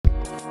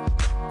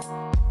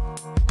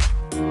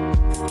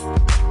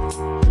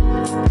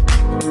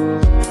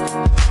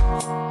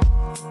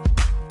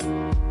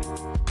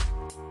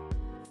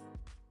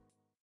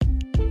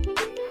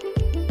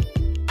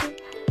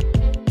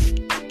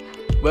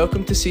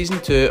to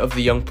Season 2 of the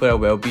Young Player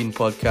Wellbeing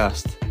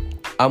Podcast.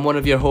 I'm one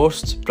of your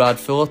hosts, Brad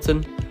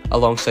Fullerton,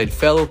 alongside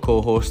fellow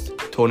co-host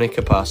Tony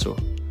Capasso.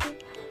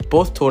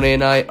 Both Tony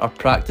and I are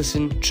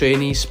practicing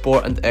trainee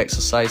sport and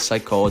exercise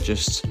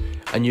psychologists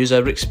and use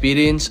our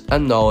experience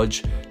and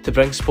knowledge to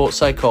bring sports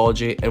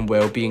psychology and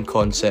wellbeing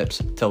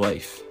concepts to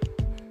life.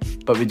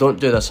 But we don't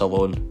do this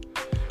alone.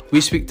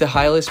 We speak to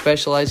highly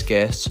specialised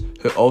guests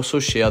who also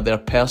share their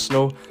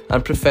personal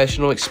and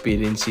professional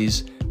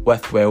experiences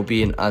with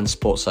wellbeing and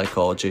sports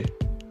psychology.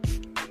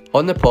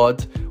 On the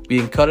pod, we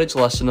encourage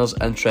listeners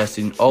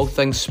interested in all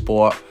things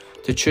sport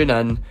to tune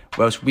in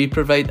whilst we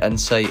provide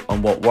insight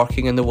on what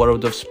working in the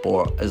world of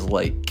sport is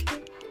like.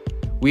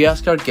 We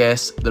ask our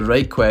guests the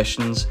right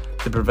questions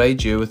to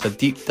provide you with a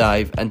deep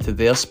dive into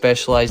their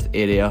specialised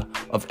area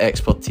of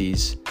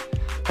expertise,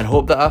 and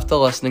hope that after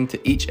listening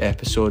to each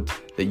episode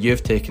that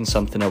you've taken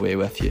something away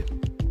with you.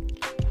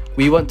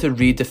 We want to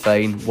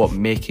redefine what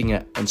making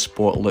it in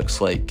sport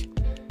looks like.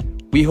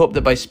 We hope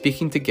that by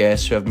speaking to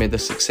guests who have made a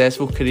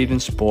successful career in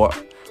sport,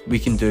 we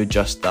can do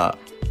just that.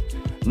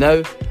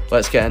 Now,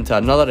 let's get into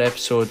another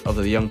episode of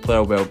the Young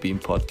Player Wellbeing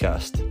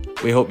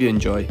Podcast. We hope you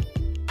enjoy.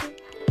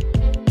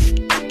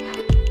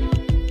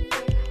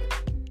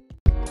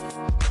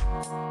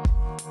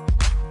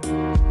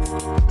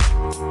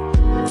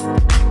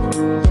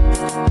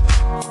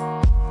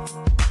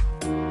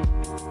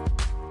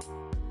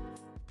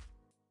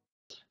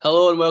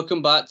 Hello and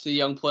welcome back to the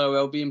Young Player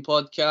Wellbeing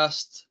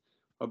Podcast.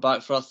 We're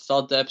back for our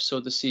third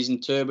episode of Season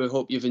 2. We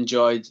hope you've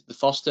enjoyed the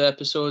first two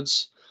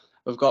episodes.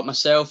 We've got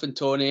myself and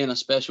Tony and a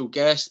special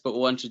guest, but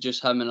we'll introduce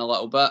him in a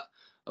little bit.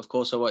 Of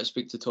course, I want to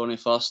speak to Tony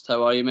first.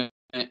 How are you,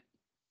 mate?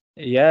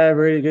 Yeah,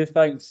 really good,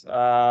 thanks.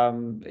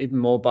 Even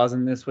more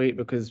buzzing this week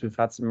because we've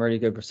had some really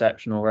good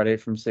reception already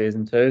from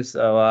Season 2.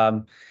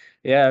 So,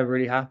 yeah,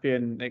 really happy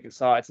and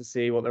excited to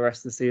see what the rest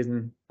of the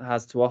season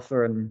has to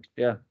offer. And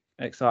yeah,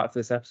 excited for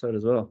this episode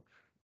as well.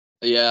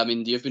 Yeah, I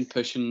mean, you've been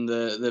pushing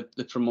the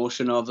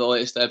promotion of the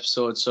latest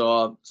episode,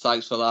 so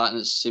thanks for that, and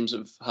it seems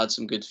we've had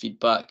some good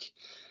feedback.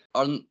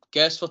 Our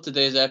guest for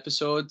today's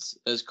episode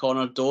is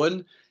Conor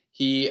Doan.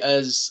 He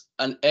is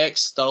an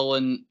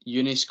ex-Stirling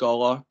uni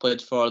scholar,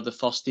 played for the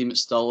first team at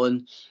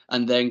Stirling,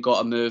 and then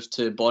got a move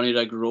to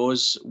Bonnyrigg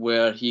Rose,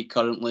 where he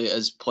currently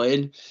is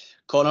playing.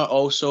 Conor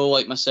also,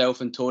 like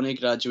myself and Tony,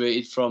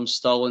 graduated from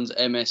Stirling's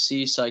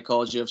MSc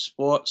Psychology of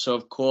Sport, so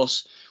of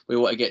course we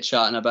want to get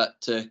chatting a bit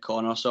to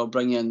Conor, so I'll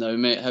bring you in now,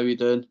 mate. How are you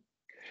doing?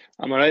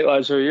 I'm alright,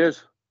 lads. How are you?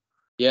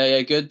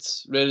 Yeah, good.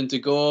 Ready to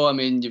go. I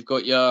mean, you've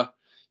got your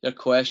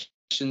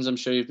questions. I'm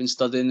sure you've been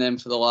studying them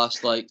for the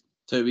last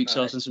 2 weeks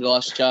or since we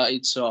last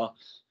chatted. So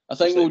I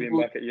think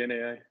we'll back at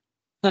uni.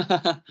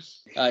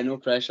 Aye, no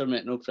pressure,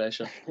 mate. No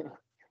pressure.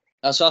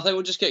 So I think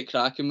we'll just get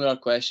cracking with our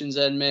questions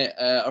then, mate.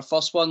 Our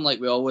first one,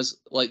 like we always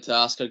like to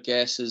ask our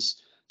guests,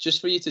 is just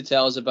for you to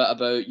tell us a bit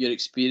about your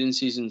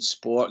experiences in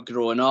sport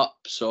growing up.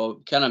 So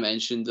kind of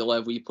mentioned the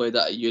level you played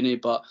at uni,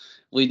 but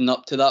leading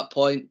up to that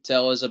point,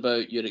 tell us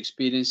about your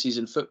experiences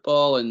in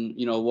football and,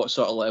 you know, what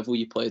sort of level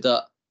you played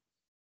at.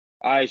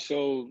 Aye,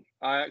 so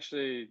I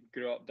actually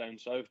grew up down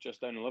south,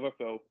 just down in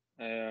Liverpool.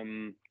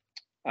 And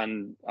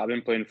I've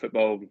been playing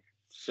football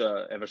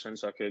ever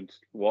since I could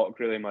walk,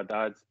 really. My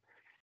dad,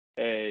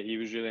 he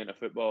was really into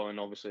football, and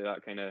obviously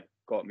that kind of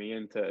got me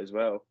into it as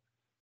well.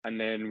 And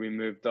then we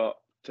moved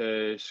up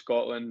to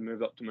Scotland,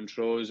 moved up to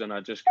Montrose, and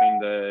I just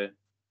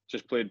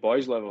just played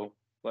boys level,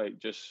 like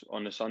just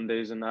on the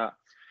Sundays and that.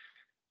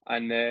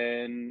 And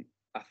then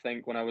I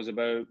think when I was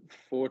about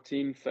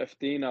 14,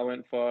 15, I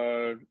went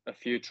for a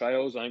few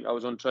trials. I think I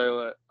was on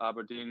trial at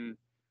Aberdeen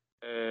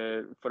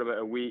for about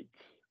a week.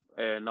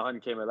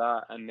 Nothing came of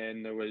that. And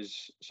then there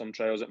was some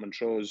trials at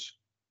Montrose.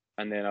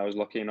 And then I was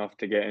lucky enough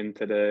to get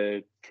into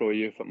the pro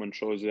youth at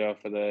Montrose there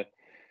for the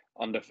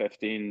under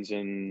 15s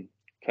and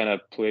kind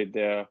of played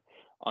there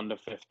under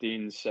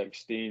 15s,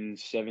 16s,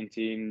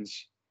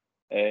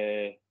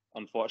 17s.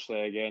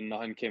 Unfortunately, again,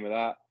 nothing came of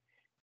that.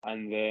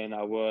 And then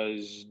I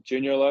was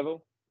junior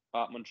level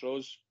at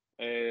Montrose.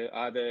 I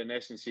had an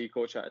S&C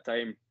coach at the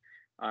time,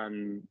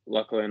 and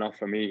luckily enough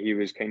for me, he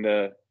was kind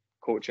of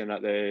coaching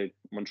at the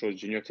Montrose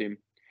junior team.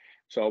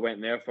 So I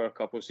went there for a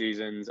couple of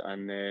seasons,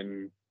 and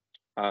then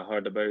I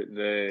heard about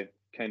the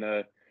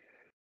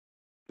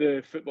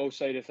football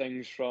side of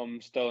things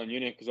from Stirling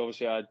Uni, because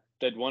obviously I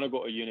did want to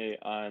go to uni,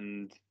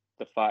 and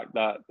the fact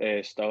that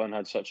Stirling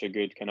had such a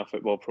good kind of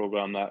football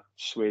program that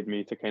swayed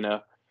me to kind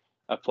of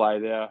apply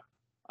there.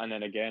 And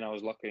then again, I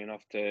was lucky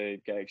enough to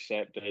get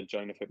accepted,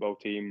 join the football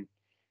team,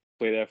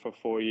 play there for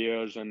 4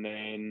 years, and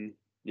then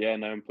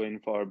now I'm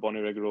playing for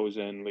Bonnyrigg Rose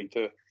in League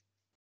 2.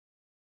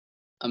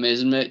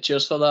 Amazing, mate.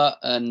 Cheers for that.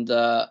 And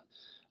a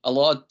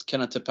lot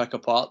kind of to pick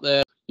apart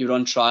there. You were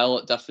on trial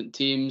at different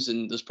teams,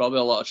 and there's probably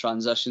a lot of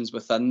transitions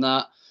within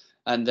that,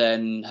 and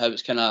then how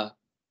it's kind of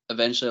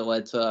eventually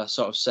led to a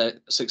sort of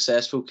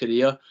successful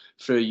career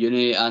through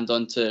uni and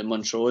onto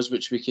Montrose,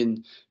 which we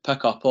can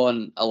pick up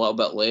on a little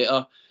bit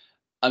later.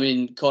 I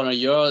mean, Conor,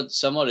 you're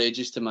similar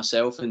ages to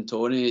myself and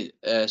Tony,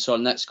 so our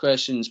next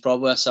question is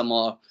probably a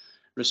similar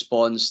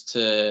response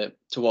to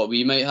what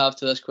we might have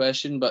to this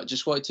question, but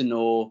just wanted to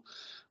know,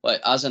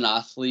 like, as an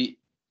athlete,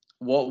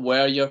 what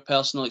were your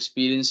personal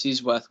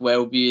experiences with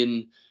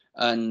well-being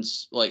and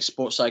like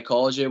sports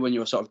psychology when you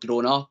were sort of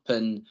growing up?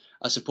 And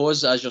I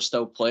suppose as you're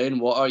still playing,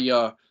 what are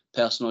your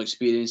personal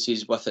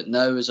experiences with it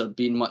now? Has there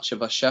been much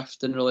of a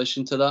shift in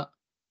relation to that?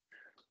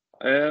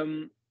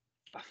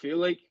 I feel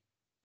like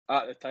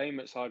at the time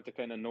it's hard to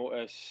kind of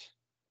notice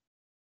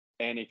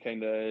any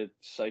kind of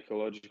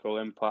psychological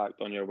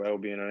impact on your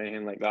well-being or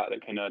anything like that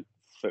kind of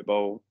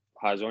football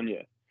has on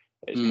you.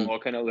 It's more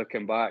kind of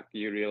looking back,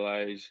 you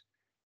realise,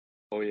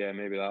 oh yeah,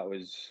 maybe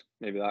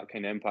that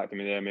kind of impacted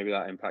me there, maybe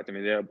that impacted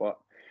me there. But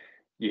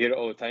you hear it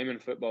all the time in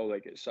football,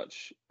 like it's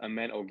such a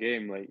mental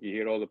game. Like you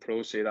hear all the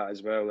pros say that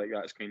as well. Like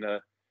that's kind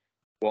of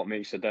what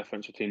makes the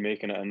difference between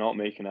making it and not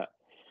making it.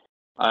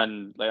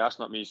 And like that's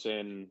not me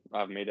saying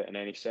I've made it in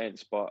any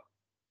sense, but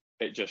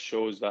it just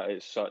shows that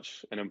it's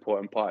such an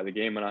important part of the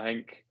game. And I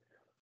think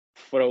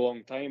for a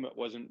long time it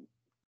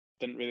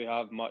didn't really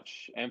have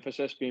much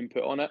emphasis being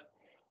put on it.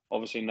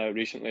 Obviously now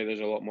recently there's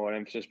a lot more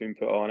emphasis being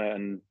put on it,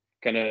 and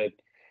kind of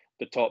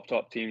the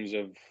top teams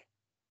have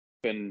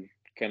been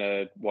kind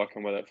of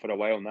working with it for a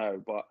while now,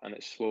 and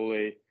it's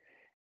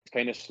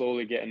kind of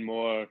slowly getting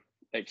more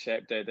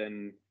accepted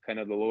in kind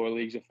of the lower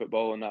leagues of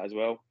football and that as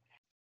well.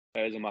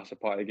 It is a massive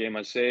part of the game.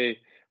 I'd say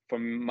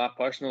from my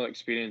personal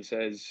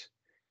experiences,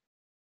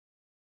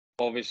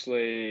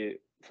 obviously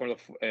for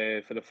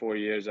the 4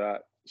 years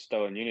at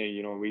still in uni,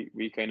 you know,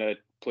 we kind of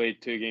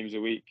played 2 games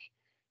a week,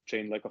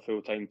 trained like a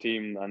full-time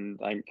team, and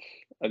I think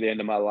at the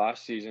end of my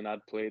last season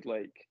I'd played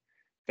like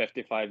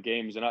 55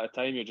 games, and at the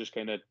time you're just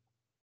kind of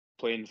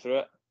playing through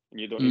it and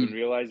you don't even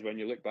realise. When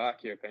you look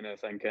back you're kind of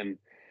thinking,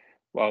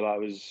 wow,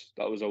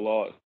 that was a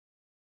lot.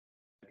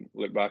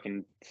 Look back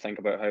and think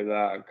about how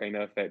that kind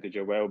of affected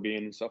your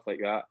well-being and stuff like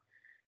that.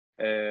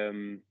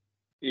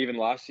 Even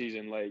last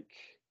season, like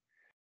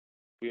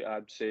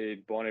I'd say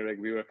Bonnyrigg,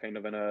 we were kind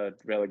of in a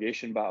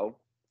relegation battle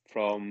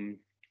from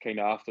kind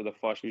of after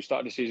we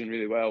started the season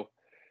really well,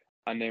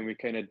 and then we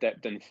kind of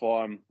dipped in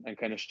form and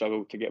kind of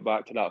struggled to get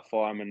back to that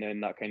form, and then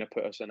that kind of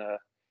put us in a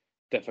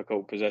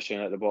difficult position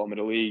at the bottom of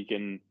the league,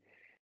 and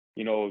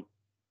you know,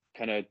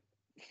 kind of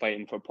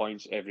fighting for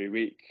points every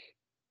week.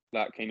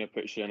 That kind of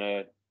puts you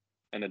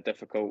in a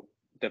difficult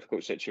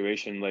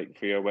situation, like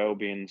for your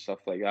well-being and stuff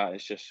like that.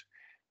 It's just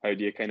how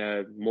do you kind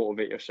of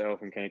motivate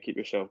yourself and kind of keep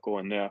yourself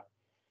going there.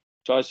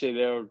 So I'd say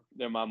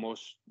they're my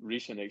most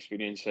recent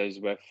experiences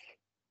with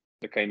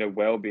the kind of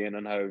well-being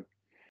and how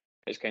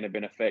it's kind of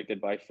been affected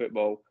by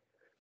football.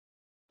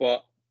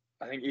 But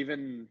I think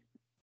even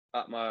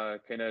at my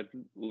kind of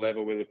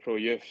level with the pro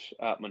youths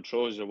at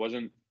Montrose, there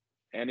wasn't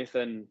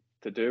anything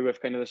to do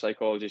with kind of the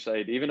psychology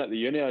side. Even at the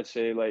uni, I'd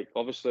say, like,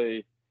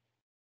 obviously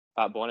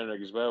at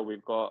Bonnyrigg as well,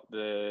 we've got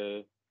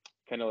the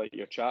kind of like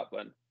your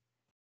chaplain,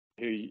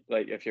 who,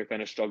 like, if you're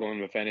kind of struggling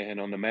with anything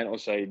on the mental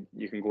side,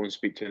 you can go and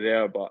speak to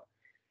there. But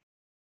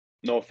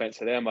no offense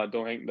to them, I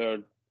don't think they're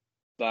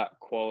that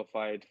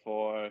qualified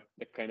for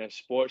the kind of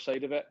sports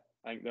side of it.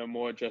 I think they're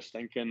more just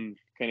thinking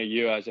kind of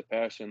you as a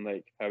person,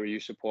 like how are you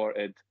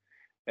supported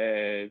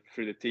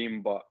through the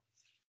team. But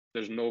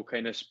there's no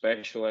kind of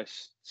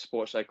specialist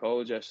sports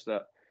psychologist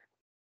that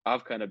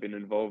I've kind of been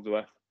involved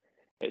with.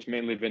 It's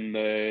mainly been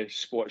the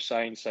sports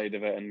science side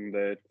of it and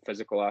the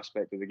physical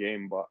aspect of the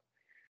game. But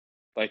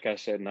like I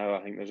said, now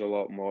I think there's a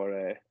lot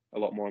more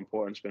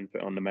importance being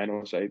put on the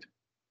mental side.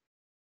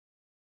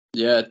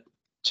 Yeah,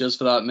 cheers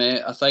for that,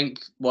 mate. I think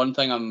one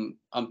thing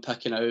I'm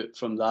picking out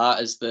from that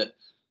is that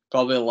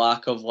probably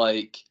lack of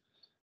like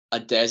a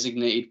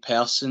designated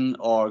person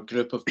or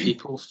group of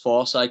people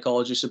for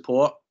psychology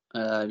support.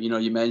 You know,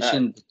 you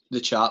mentioned the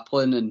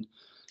chaplain, and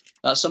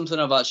that's something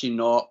I've actually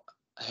not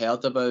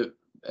heard about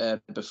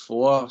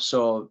before.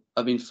 So,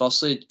 I mean,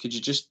 firstly, could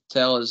you just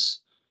tell us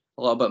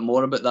a little bit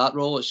more about that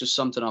role? It's just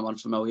something I'm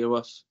unfamiliar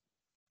with.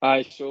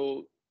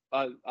 So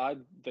I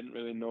didn't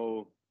really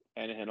know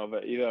anything of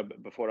it either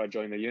before I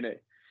joined the uni.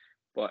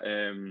 But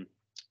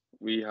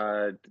we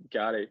had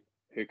Gary,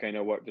 who kind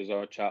of worked as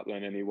our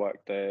chaplain, and he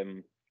worked I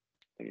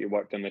think he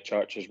worked in the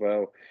church as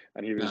well,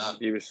 and he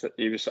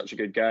was such a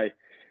good guy.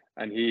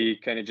 And he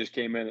kind of just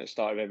came in at the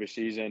start of every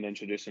season,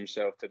 introduced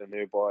himself to the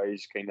new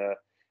boys, kind of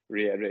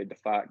reiterated the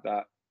fact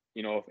that,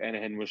 you know, if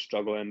anything was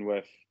struggling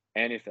with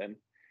anything,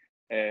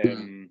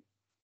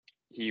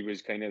 he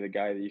was kind of the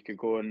guy that you could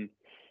go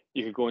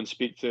and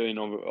speak to. You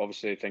know,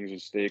 obviously things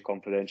would stay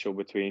confidential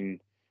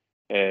between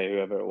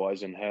whoever it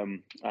was and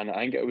him. And I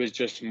think it was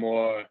just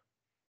more,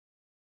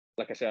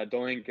 like I said, I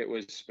don't think it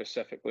was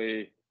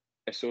specifically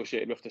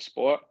associated with the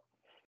sport,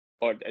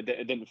 or it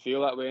didn't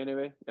feel that way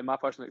anyway. In my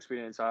personal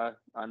experience, I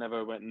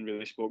never went and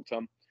really spoke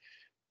to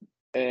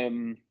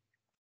him.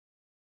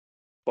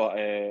 But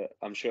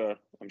I'm sure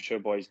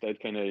boys did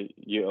kind of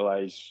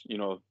utilise, you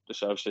know, the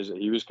services that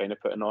he was kind of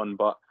putting on.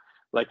 But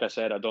like I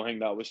said, I don't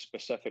think that was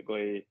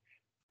specifically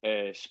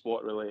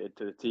sport related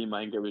to the team.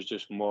 I think it was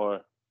just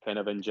more kind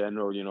of in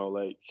general, you know,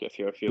 like if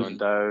you're feeling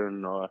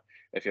down or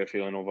if you're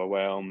feeling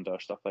overwhelmed or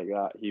stuff like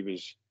that, he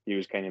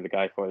was kind of the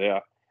guy for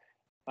there.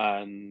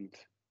 And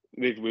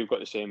we've got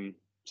the same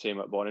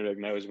at Bonnyrigg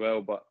now as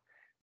well, but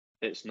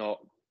it's not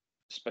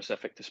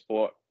specific to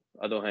sport,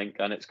 I don't think,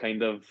 and it's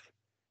kind of,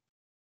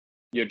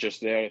 you're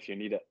just there if you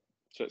need it.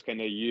 So it's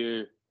kind of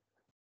you,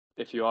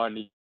 if you are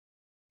kind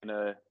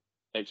of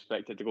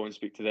expected to go and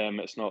speak to them.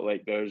 It's not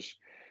like there's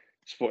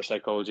sports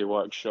psychology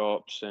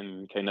workshops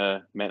and kind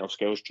of mental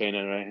skills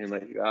training or anything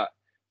like that,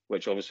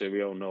 which obviously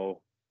we all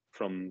know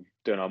from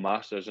doing our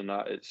masters and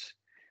that it's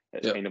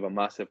kind of a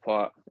massive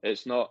part.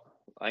 It's not.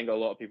 I think a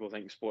lot of people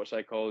think sports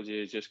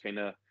psychology is just kind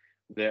of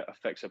there to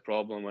fix a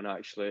problem, when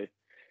actually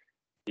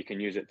you can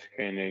use it to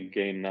kind of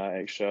gain that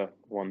extra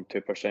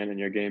 1-2% in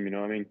your game. You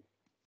know what I mean?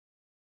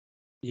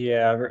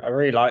 Yeah, I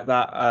really like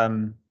that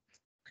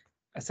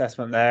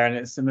assessment there, and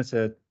it's similar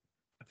to,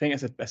 I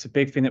think it's a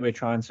big thing that we're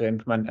trying to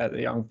implement at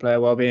the Young Player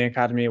Wellbeing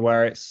Academy,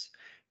 where it's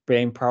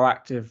being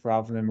proactive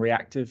rather than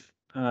reactive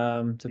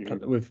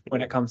with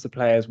when it comes to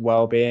players'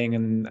 well-being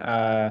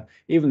and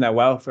even their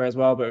welfare as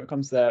well. But when it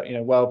comes to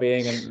their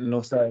well-being and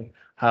also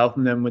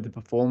helping them with the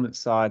performance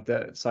side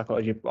that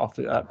psychology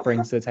often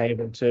brings to the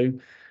table too.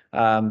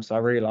 So I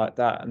really like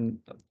that, and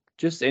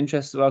just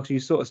interested as well because you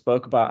sort of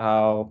spoke about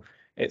how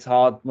it's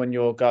hard when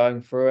you're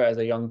going through it as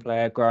a young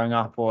player growing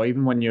up, or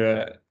even when you're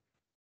at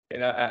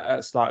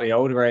a slightly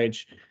older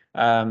age,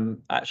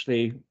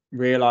 actually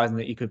realizing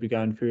that you could be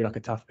going through like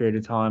a tough period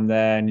of time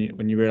there, and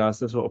when you realize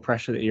the sort of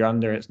pressure that you're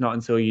under, it's not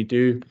until you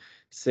do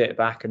sit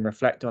back and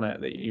reflect on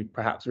it that you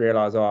perhaps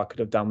realize, oh, I could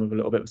have done with a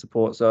little bit of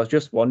support. So I was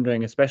just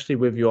wondering, especially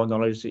with your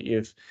knowledge that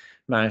you've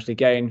managed to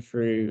gain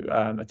through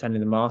attending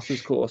the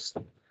master's course,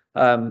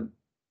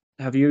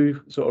 have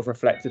you sort of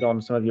reflected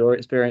on some of your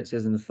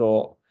experiences and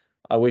thought,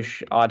 I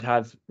wish I'd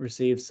had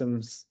received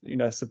some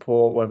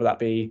support, whether that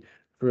be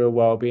through a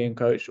well-being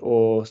coach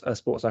or a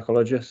sports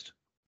psychologist?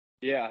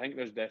 Yeah, I think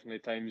there's definitely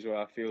times where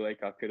I feel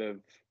like I could have,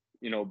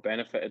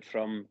 benefited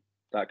from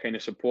that kind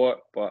of support,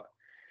 but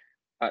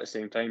at the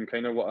same time,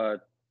 kind of what I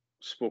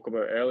spoke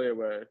about earlier,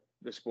 where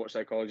the sports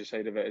psychology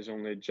side of it is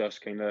only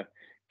just kind of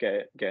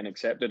getting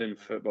accepted in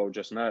football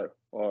just now,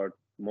 or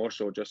more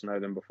so just now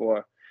than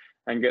before.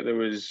 And there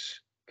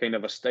was kind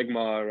of a stigma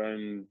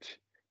around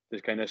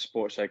the kind of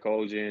sports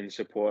psychology and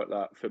support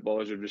that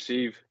footballers would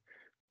receive.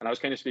 And I was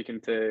kind of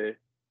speaking to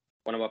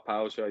one of my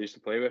pals who I used to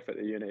play with at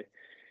the uni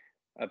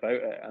about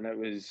it, and it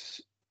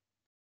was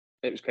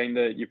kind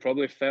of, you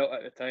probably felt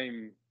at the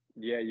time,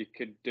 yeah, you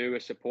could do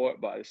with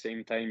support, but at the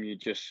same time,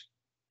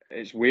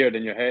 it's weird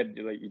in your head.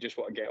 You just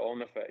want to get on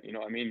with it. You know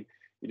what I mean?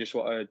 You just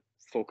want to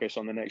focus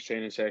on the next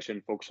training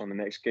session, focus on the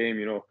next game.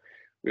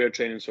 We were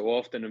training so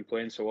often and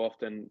playing so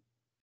often.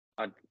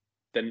 I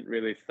didn't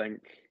really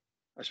think,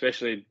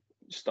 especially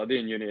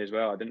studying uni as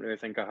well, I didn't really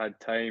think I had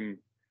time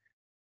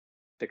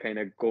to kind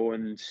of go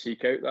and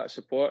seek out that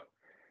support.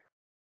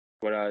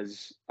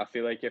 Whereas I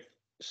feel like if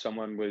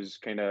someone was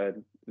kind of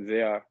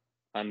there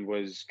and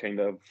was kind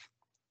of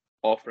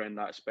offering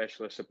that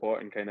specialist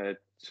support and kind of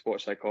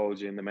sports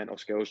psychology and the mental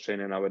skills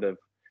training, I'd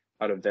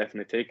have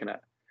definitely taken it.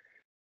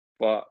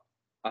 But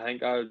I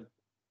think I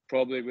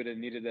probably would have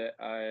needed it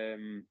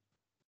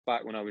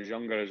back when I was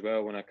younger as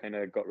well, when I kind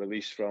of got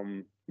released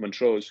from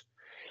Montrose.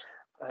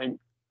 I think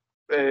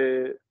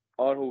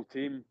our whole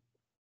team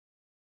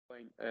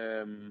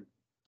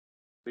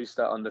reached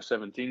that under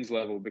 17s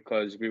level,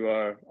 because we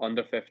were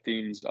under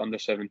 15s, under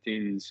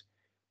 17s,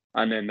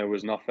 and then there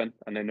was nothing,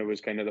 and then there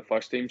was kind of the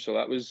first team. So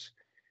that was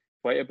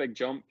quite a big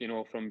jump,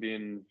 from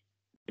being,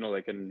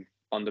 like an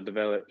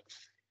underdeveloped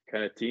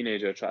kind of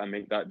teenager, trying to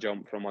make that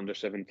jump from under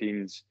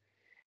 17s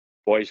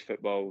boys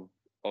football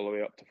all the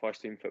way up to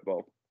first team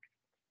football.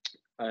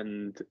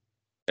 And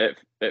it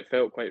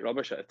felt quite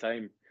rubbish at the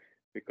time,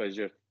 because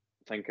you're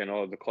thinking,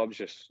 oh, the club's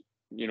just,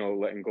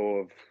 letting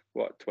go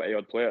of 20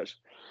 odd players,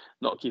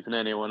 not keeping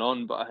anyone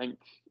on. But I think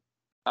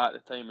at the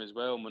time as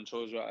well,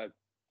 Montrose were at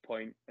a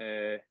point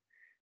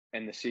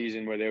in the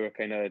season where they were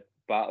kind of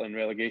battling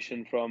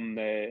relegation from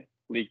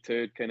League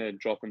Two, kind of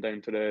dropping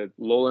down to the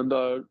Lowland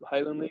or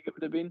Highland League, it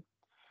would have been.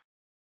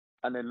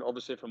 And then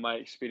obviously from my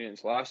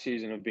experience last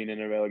season of being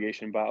in a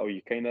relegation battle,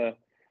 you kind of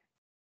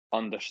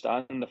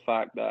understand the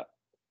fact that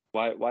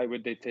why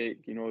would they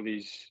take,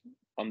 these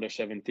under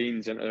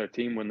 17s into their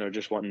team when they're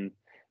just wanting,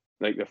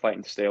 like, they're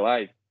fighting to stay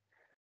alive.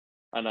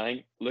 And I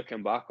think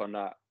looking back on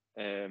that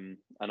and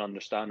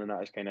understanding that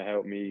has kind of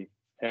helped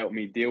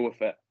me deal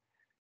with it.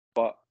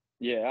 But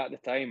yeah, at the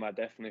time I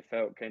definitely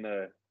felt kind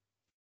of,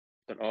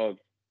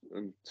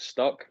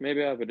 stuck.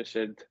 Maybe I would have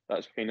said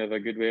that's kind of a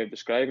good way of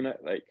describing it.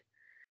 Like,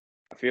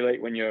 I feel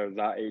like when you're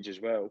that age as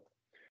well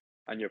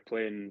and you're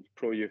playing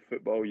pro youth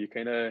football, you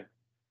kind of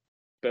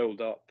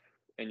build up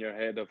in your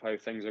head of how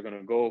things are going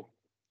to go,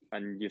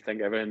 and you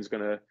think everything's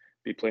going to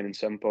be plain and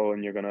simple,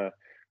 and you're going to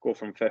go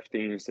from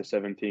 15s to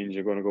 17s,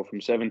 you're going to go from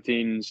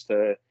 17s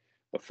to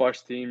the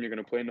first team, you're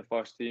going to play in the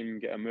first team,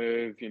 get a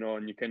move,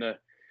 and you kind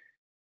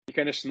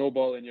of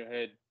snowball in your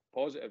head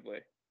positively.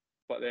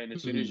 But then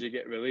as soon as you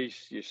get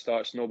released, you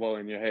start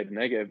snowballing in your head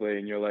negatively,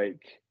 and you're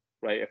like,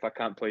 right, if I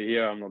can't play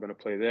here, I'm not going to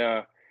play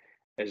there.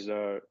 Is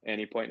there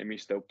any point in me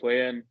still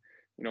playing?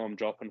 I'm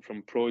dropping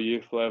from pro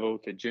youth level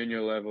to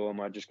junior level. Am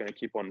I just going to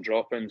keep on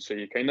dropping? So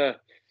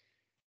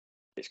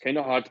it's kind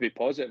of hard to be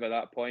positive at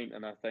that point.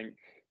 And I think,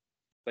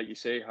 like you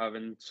say,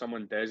 having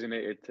someone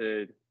designated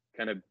to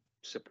kind of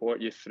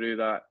support you through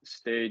that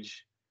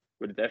stage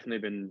would have definitely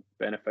been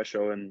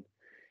beneficial. And,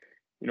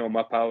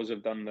 my pals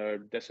have done their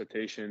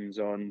dissertations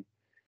on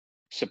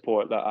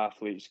support that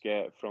athletes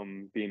get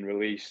from being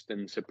released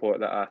and support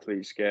that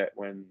athletes get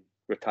when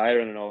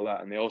retiring and all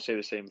that. And they all say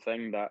the same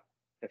thing, that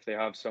if they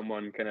have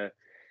someone kind of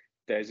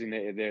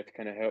designated there to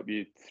kind of help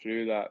you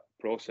through that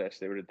process,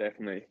 they would have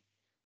definitely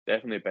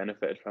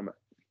benefited from it.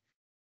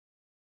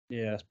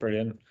 Yeah, that's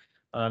brilliant.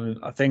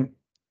 I think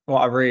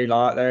what I really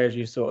like there is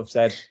you sort of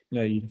said,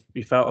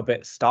 you felt a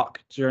bit stuck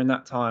during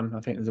that time. I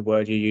think there's a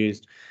word you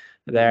used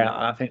there.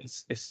 I think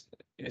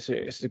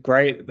it's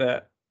great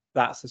that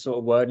that's the sort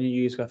of word you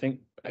use. I think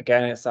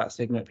again, it's that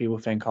stigma that people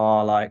think,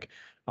 oh, like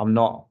I'm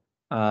not,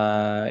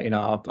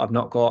 I've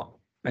not got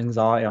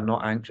anxiety, I'm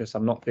not anxious,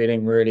 I'm not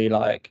feeling really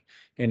like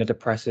in a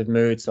depressive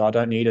mood, so I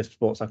don't need a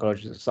sports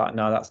psychologist. It's like,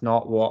 no, that's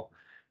not what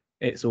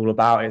it's all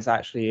about. It's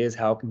actually is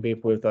helping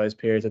people with those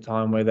periods of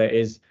time where there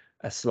is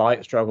a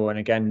slight struggle, and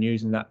again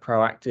using that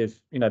proactive,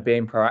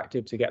 being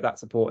proactive to get that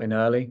support in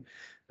early.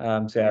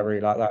 So yeah, I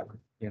really like that.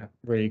 Yeah,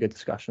 really good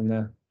discussion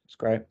there. It's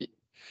great.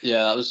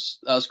 Yeah, that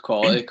was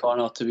quality,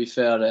 Conor. To be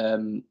fair,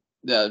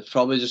 yeah,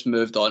 probably just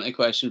moved on to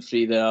question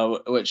 3 there,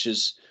 which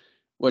is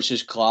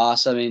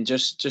class. I mean,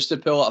 just to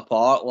pull it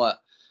apart,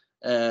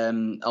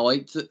 I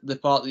liked the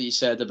part that you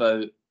said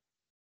about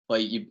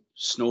like you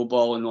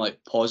snowballing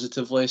like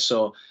positively.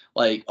 So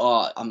like,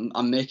 oh,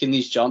 I'm making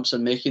these jumps,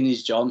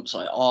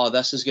 like, oh,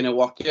 this is gonna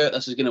work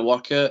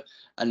out,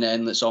 and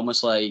then it's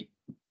almost like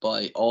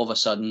all of a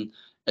sudden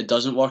it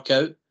doesn't work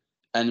out.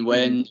 And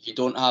when you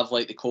don't have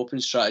like the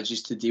coping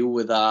strategies to deal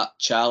with that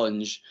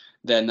challenge,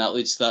 then that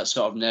leads to that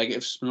sort of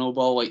negative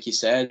snowball, like you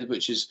said,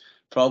 which is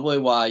probably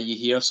why you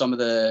hear some of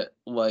the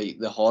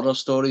horror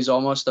stories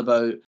almost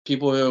about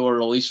people who were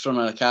released from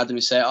an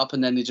academy setup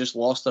and then they just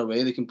lost their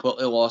way. They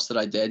completely lost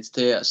their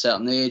identity at a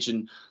certain age,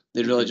 and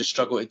they really just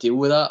struggle to deal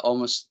with that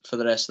almost for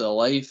the rest of their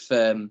life.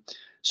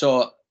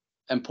 So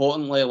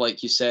importantly,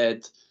 like you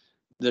said,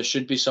 there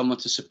should be someone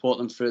to support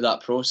them through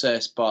that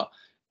process. But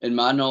in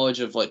my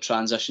knowledge of like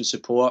transition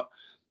support,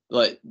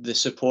 like the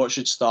support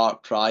should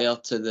start prior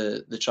to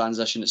the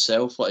transition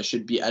itself. Like it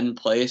should be in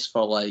place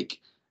for like,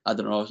 I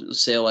don't know,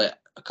 say like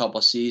a couple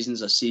of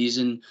seasons, a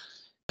season.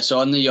 So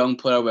on the Young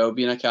Player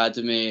Wellbeing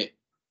Academy,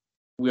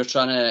 we're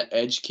trying to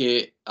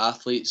educate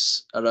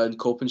athletes around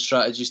coping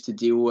strategies to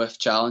deal with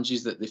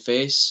challenges that they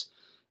face.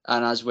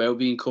 And as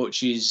wellbeing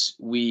coaches,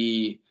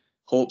 we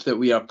hope that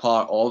we are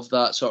part of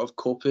that sort of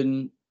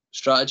coping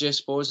strategy, I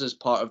suppose, as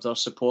part of their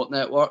support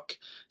network,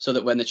 so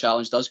that when the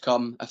challenge does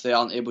come, if they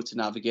aren't able to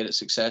navigate it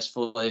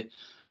successfully,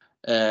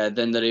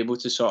 then they're able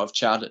to sort of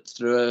chat it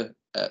through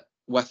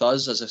with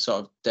us as a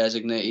sort of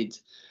designated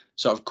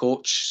sort of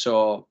coach.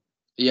 So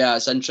yeah,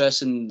 it's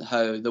interesting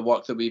how the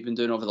work that we've been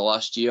doing over the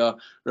last year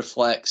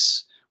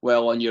reflects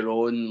well on your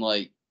own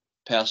like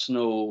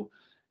personal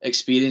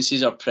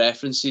experiences or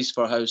preferences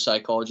for how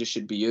psychology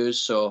should be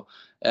used. So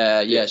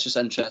yeah, it's just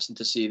interesting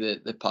to see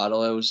the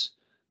parallels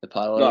with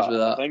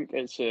that. I think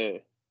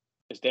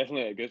it's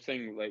definitely a good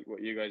thing, like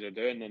what you guys are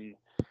doing.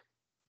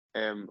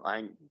 And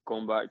I think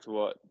going back to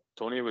what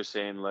Tony was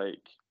saying, like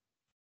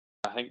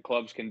I think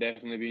clubs can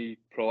definitely be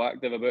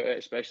proactive about it,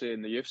 especially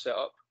in the youth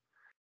setup,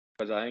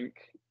 because I think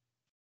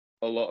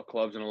a lot of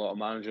clubs and a lot of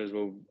managers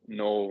will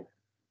know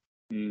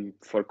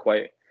for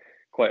quite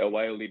a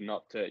while leading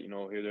up to it,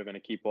 who they're going to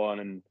keep on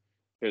and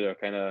who they're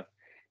kind of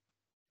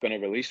going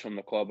to release from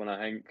the club. And I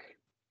think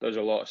there's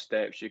a lot of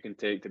steps you can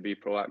take to be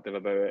proactive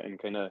about it and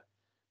kind of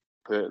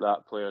put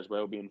that player's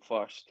well-being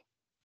first.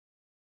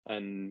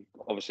 And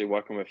obviously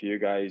working with you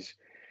guys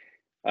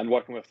and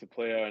working with the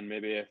player, and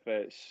maybe if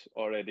it's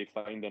already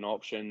finding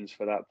options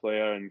for that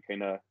player and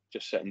kind of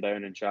just sitting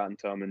down and chatting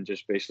to them and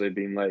just basically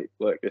being like,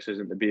 look, this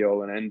isn't the be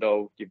all and end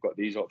all. You've got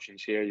these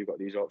options here, you've got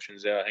these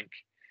options there. I think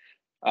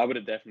I would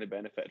have definitely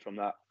benefited from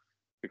that,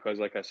 because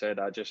like I said,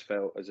 I just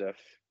felt as if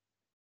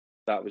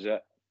that was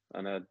it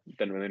and I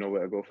didn't really know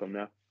where to go from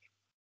there.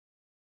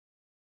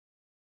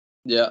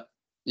 Yeah,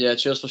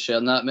 cheers for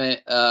sharing that,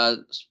 mate.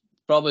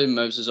 Probably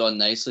moves us on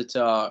nicely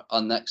to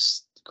our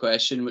next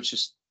question, which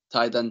is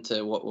tied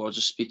into what we were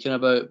just speaking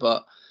about.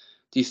 But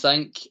do you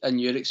think, in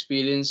your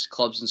experience,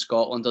 clubs in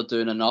Scotland are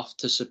doing enough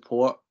to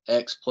support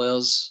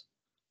ex-players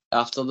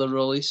after they're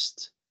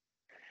released?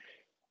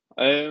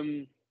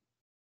 I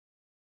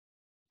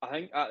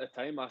think at the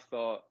time I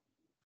thought,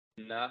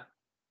 nah,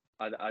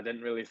 I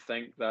didn't really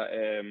think that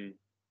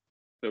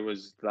there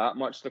was that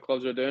much the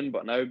clubs were doing.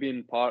 But now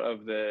being part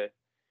of the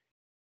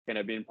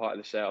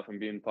setup and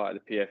being part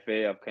of the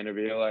PFA, I've kind of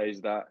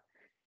realised that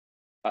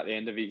at the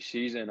end of each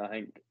season, I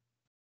think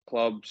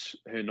clubs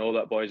who know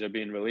that boys are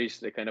being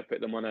released, they kind of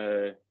put them on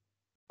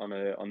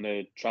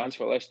the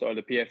transfer list, or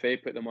the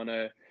PFA put them on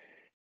a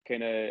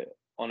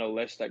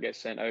list that gets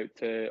sent out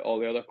to all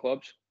the other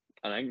clubs.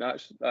 And I think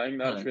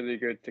that's really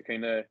good to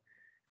kind of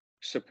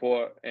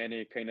support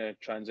any kind of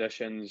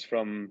transitions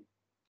from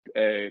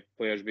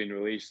players being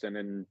released, and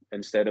then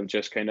instead of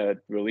just kind of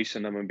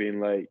releasing them and being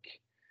like,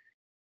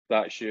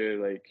 that's you,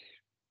 like,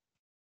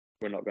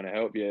 we're not going to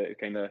help you,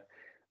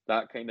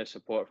 that kind of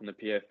support from the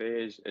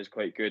PFA is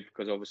quite good,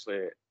 because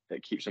obviously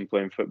it keeps them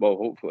playing football,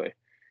 hopefully.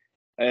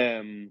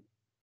 During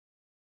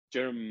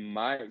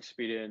my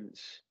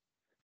experience,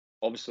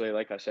 obviously,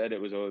 like I said,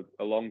 it was a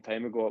long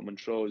time ago at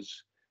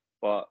Montrose,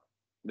 but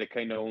the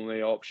kind of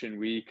only option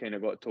we kind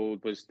of got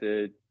told was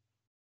to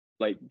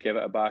like give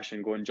it a bash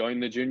and go and join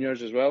the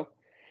juniors as well.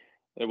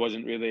 There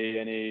wasn't really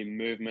any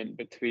movement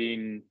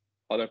between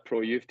other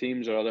pro youth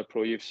teams or other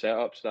pro youth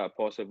setups that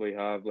possibly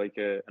have like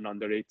an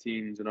under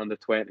 18s and under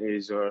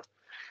 20s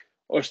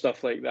or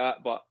stuff like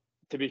that. But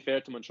to be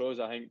fair to Montrose,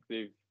 I think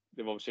they've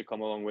obviously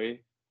come a long way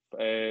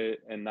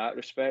in that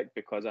respect,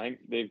 because I think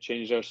they've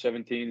changed their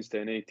 17s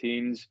to an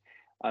 18s,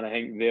 and I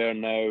think they're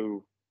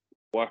now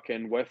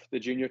working with the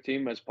junior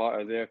team as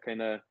part of their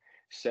kind of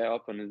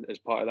setup and as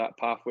part of that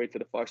pathway to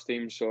the first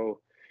team.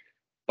 So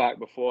back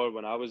before,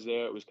 when I was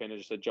there, it was kind of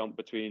just a jump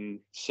between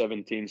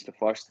 17s to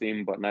first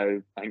team, but now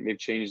I think they've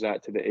changed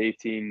that to the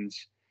 18s,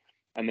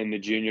 and then the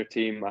junior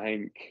team. I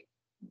think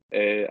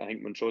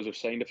Montrose have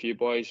signed a few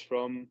boys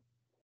from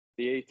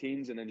the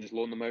 18s and then just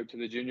loaned them out to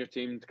the junior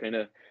team to kind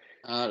of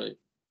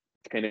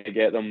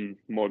get them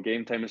more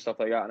game time and stuff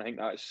like that. And I think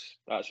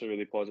that's a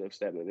really positive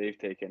step that they've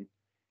taken.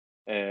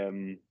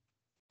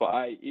 But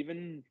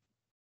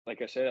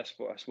like I said, I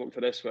spoke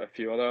to this with a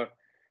few other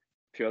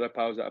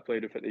pals that I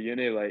played with at the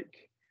uni. Like,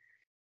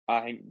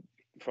 I think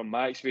from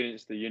my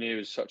experience, the uni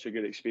was such a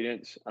good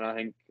experience, and I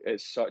think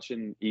it's such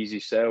an easy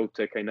sell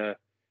to kind of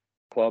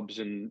clubs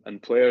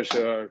and players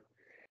who are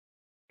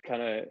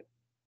kind of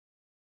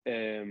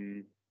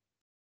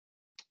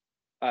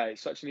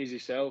it's such an easy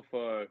sell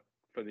for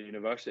the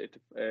university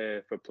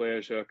for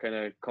players who are kind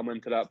of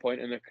coming to that point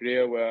in their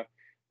career where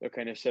they're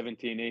kind of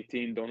 17,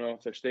 18, don't know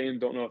if they're staying,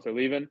 don't know if they're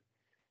leaving.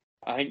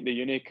 I think the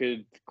uni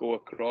could go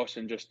across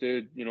and just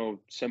do,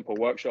 simple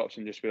workshops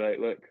and just be like,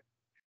 look,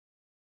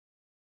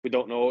 we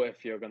don't know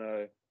if you're going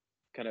to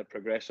kind of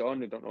progress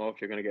on. We don't know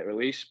if you're going to get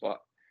released, but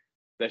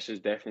this is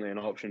definitely an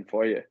option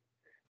for you.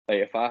 Like,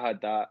 if I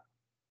had that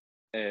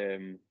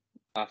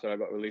after I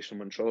got released from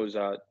Montrose,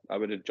 I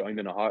would have joined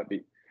in a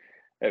heartbeat.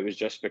 It was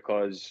just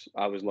because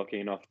I was lucky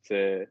enough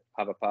to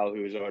have a pal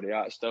who was already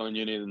still in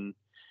uni, and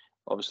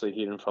obviously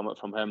hearing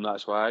from him,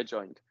 that's why I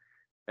joined.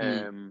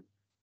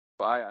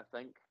 But I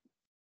think,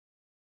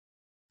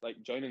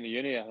 like, joining the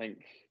uni, I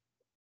think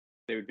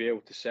they would be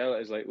able to sell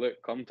it as like,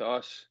 look, come to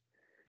us,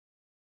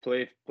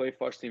 play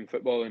first team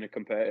football in a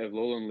competitive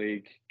Lowland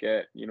league,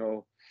 get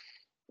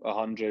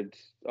 100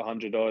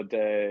 odd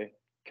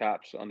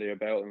caps under your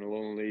belt in the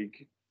Lowland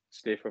league,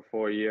 stay for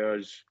 4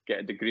 years,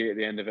 get a degree at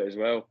the end of it as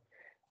well.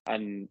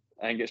 And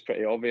I think it's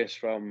pretty obvious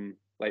from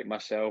like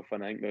myself,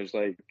 and I think there's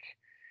like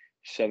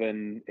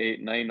 7,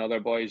 8, 9 other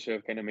boys who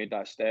have kind of made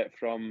that step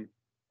from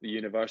the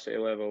university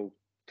level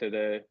to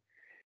the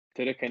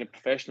kind of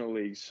professional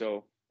leagues.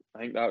 So I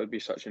think that would be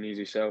such an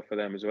easy sell for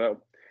them as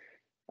well.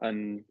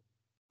 And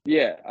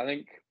yeah, I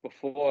think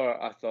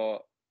before I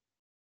thought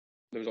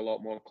there was a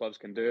lot more clubs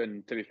can do,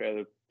 and to be fair,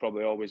 there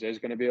probably always is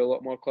going to be a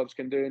lot more clubs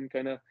can do in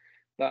kind of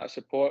that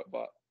support,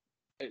 but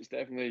it's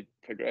definitely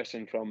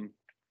progressing from,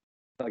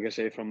 like I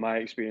say, from my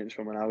experience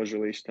from when I was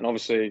released, and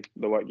obviously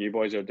the work you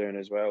boys are doing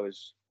as well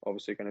is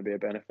obviously going to be a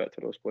benefit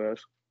to those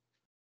players.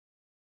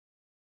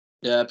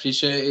 Yeah, I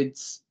appreciate it.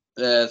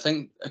 I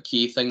think a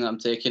key thing that I'm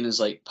taking is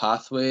like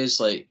pathways,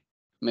 like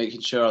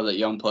making sure that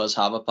young players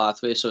have a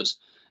pathway. So it's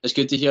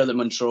good to hear that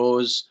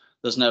Montrose,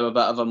 there's now a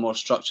bit of a more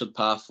structured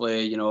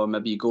pathway.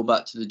 Maybe you go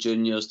back to the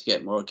juniors to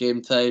get more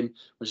game time,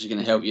 which is going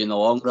to help you in the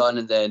long run.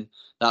 And then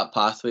that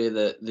pathway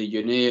that the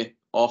uni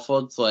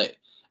offered, like,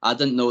 I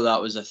didn't know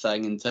that was a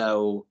thing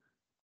until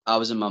I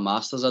was in my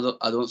masters. I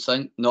don't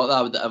think, not that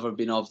I would have ever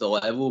been of the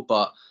level,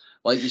 but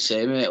like you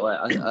say, mate,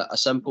 like a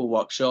simple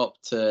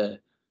workshop to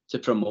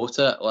promote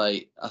it,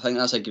 like, I think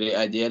that's a great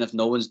idea. And if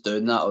no one's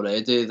doing that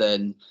already,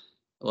 then,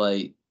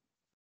 like,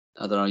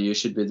 I don't know, you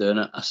should be doing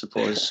it, I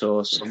suppose.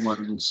 So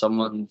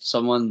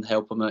someone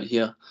help him out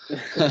here.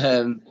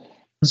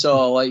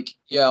 So, like,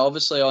 yeah,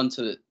 obviously on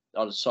to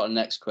our sort of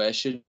next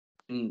question.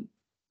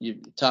 You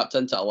tapped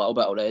into it a little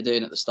bit already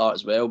and at the start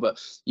as well,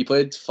 but you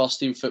played first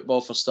team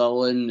football for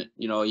Stirling.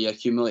 You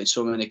accumulated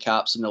so many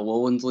caps in the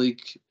Lowland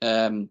League.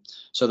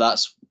 So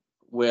that's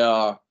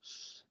where.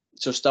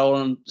 So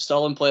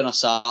Stirling play on a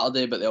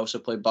Saturday, but they also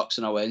play Bucks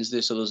on a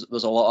Wednesday. So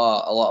there's a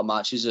lot of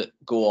matches that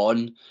go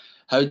on.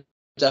 How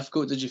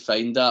difficult did you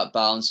find that,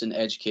 balancing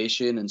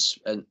education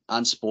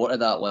and sport at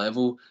that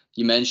level?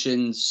 You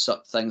mentioned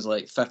things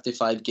like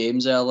 55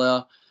 games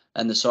earlier,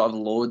 and the sort of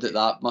load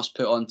that must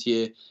put onto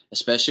you,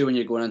 especially when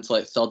you're going into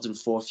like third and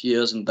fourth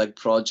years and big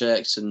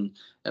projects, and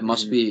it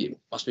must be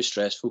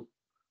stressful.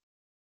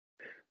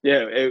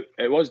 Yeah,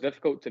 it was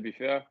difficult, to be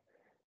fair.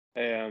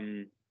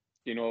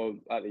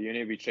 At the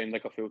uni we trained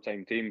like a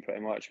full-time team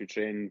pretty much. We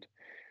trained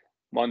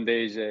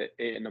Mondays at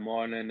 8 in the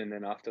morning, and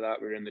then after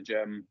that we were in the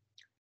gym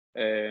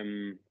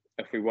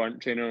if we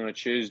weren't training on a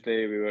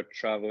Tuesday, we were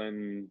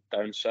travelling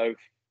down south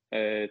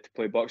to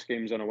play box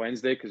games on a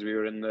Wednesday, because we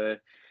were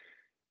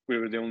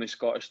the only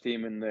Scottish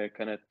team in the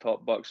kind of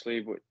top box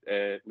league,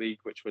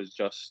 which was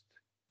just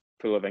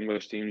full of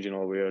English teams. You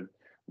know, we had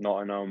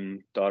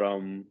Nottingham,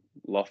 Durham,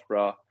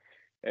 Loughborough,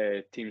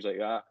 teams like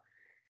that.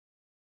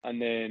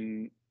 And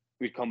then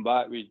we'd come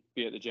back, we'd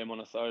be at the gym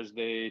on a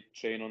Thursday,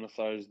 train on a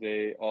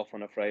Thursday, off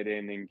on a Friday,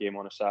 and then game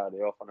on a Saturday,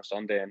 off on a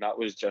Sunday. And that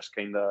was just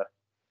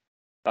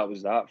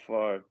that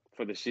for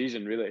the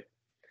season, really.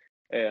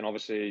 And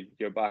obviously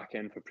you're back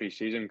in for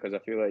pre-season, because I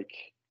feel like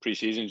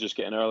pre-season's just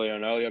getting earlier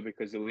and earlier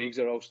because the leagues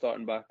are all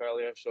starting back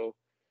earlier. So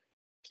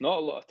it's not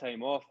a lot of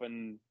time off,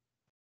 and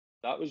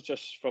that was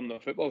just from the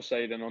football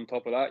side. And on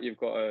top of that, you've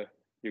got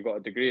a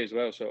degree as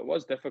well. So it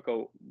was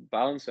difficult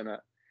balancing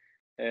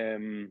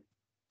it.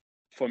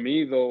 For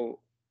me though,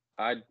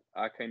 I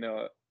kind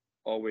of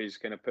always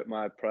kind of put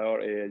my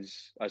priority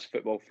as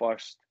football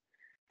first,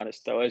 and it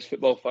still is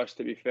football first,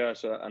 to be fair.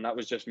 So, and that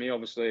was just me.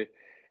 Obviously,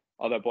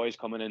 other boys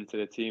coming into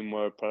the team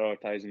were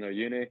prioritising their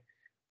uni,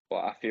 but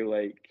I feel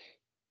like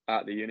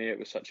at the uni it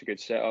was such a good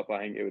setup. I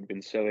think it would have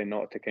been silly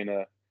not to kind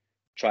of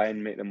try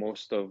and make the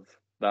most of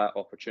that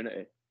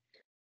opportunity.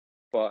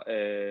 But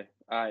it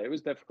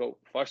was difficult.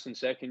 First and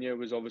second year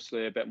was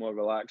obviously a bit more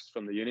relaxed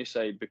from the uni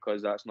side,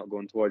 because that's not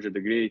going towards your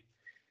degree.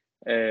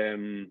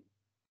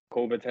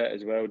 COVID hit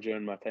as well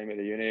during my time at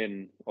the uni,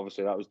 and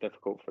obviously that was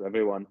difficult for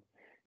everyone.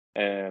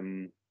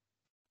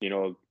 You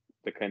know,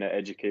 the kind of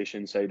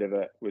education side of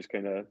it was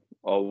kind of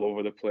all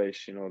over the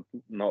place. You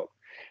know,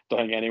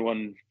 don't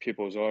think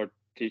pupils or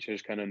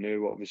teachers kind of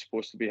knew what was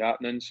supposed to be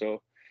happening.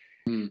 So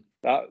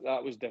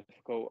that was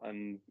difficult.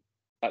 And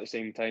at the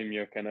same time,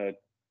 you're kind of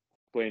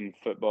playing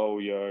football,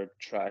 you're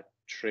trying to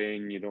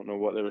train, you don't know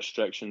what the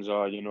restrictions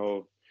are. You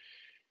know,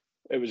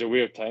 it was a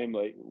weird time,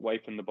 like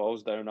wiping the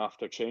balls down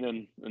after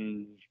training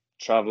and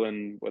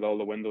traveling with all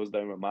the windows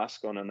down with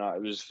masks on and that.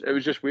 It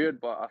was just weird,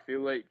 but I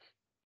feel like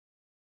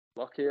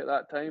lucky at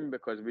that time,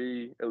 because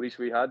at least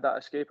we had that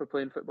escape of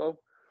playing football.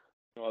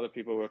 You know, other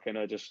people were kind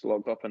of just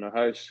locked up in their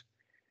house.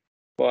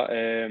 But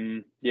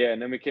and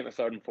then we came to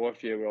third and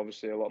fourth year, where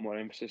obviously a lot more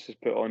emphasis is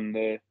put on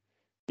the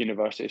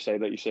university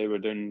side. Like you say, we're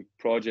doing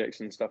projects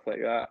and stuff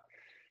like that.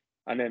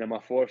 And then in my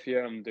fourth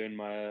year, I'm doing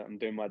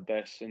my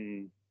dis,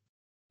 and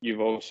you've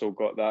also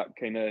got that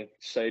kind of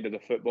side of the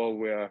football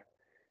where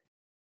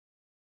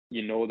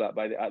you know that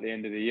at the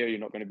end of the year you're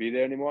not going to be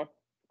there anymore.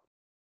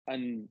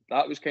 And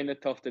that was kind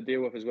of tough to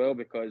deal with as well,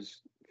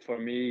 because for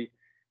me,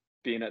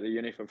 being at the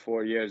uni for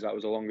 4 years, that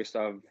was the longest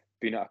I've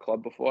been at a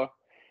club before.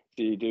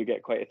 So you do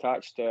get quite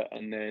attached to it,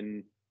 and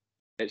then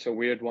it's a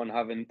weird one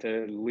having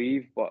to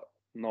leave, but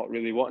not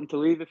really wanting to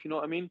leave, if you know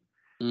what I mean.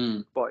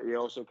 But you're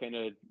also kind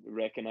of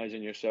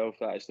recognising yourself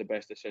that it's the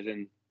best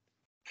decision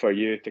for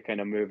you to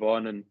kind of move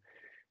on. And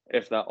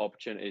if that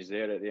opportunity is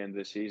there at the end of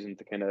the season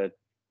to kind of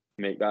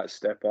make that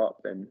step up,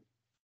 then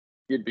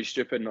you'd be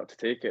stupid not to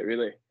take it,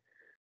 really.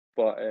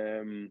 But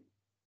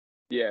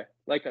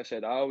like I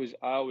said, I always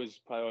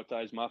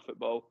prioritise my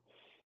football.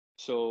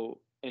 So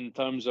in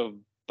terms of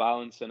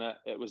balancing it,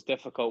 it was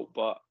difficult,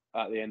 but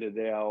at the end of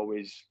the day, I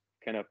always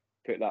kind of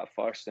put that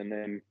first, and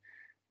then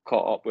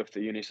caught up with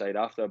the uni side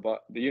after.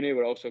 But the uni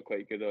were also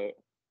quite good at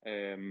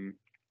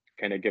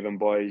kind of giving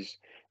boys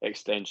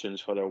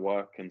extensions for their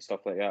work and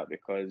stuff like that,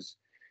 because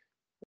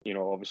you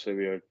know, obviously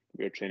we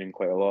were training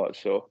quite a lot.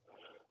 So,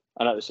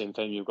 and at the same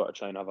time, you've got to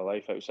try and have a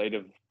life outside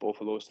of both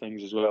of those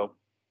things as well.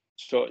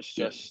 So it's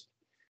just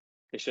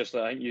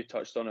like, I think you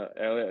touched on it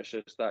earlier. It's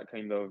just that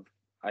kind of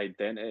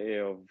identity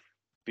of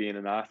being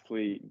an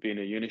athlete, being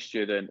a uni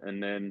student,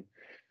 and then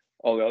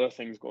all the other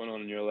things going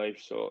on in your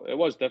life. So it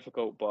was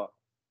difficult, but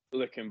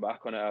looking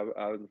back on it,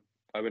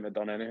 I wouldn't have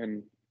done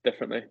anything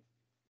differently.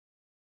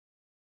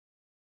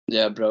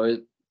 Yeah,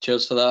 brilliant.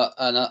 Cheers for that.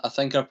 And I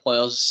think our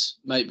players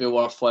might be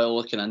worthwhile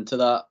looking into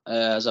that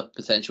as a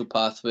potential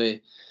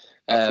pathway.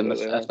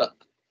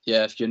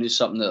 If you knew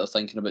something that they're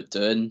thinking about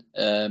doing.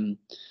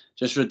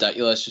 Just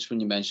ridiculous, just when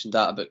you mentioned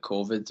that about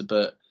COVID,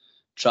 about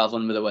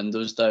travelling with the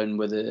windows down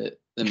with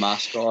the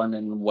mask on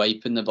and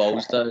wiping the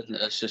balls down.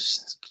 It's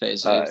just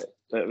crazy.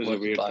 It was a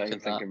weird time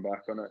thinking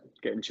back on it,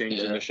 getting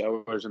changed in the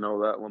showers and all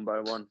that one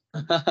by one.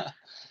 It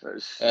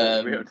was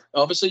weird.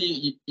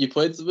 Obviously, you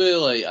played with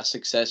like a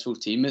successful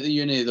team at the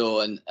uni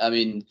though, and I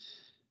mean,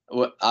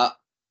 I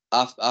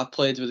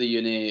played with the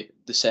uni,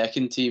 the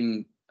second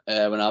team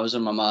when I was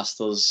in my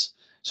masters.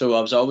 So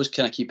I was always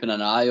kind of keeping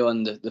an eye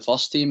on the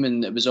first team,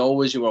 and it was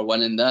always you were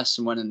winning this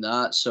and winning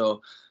that.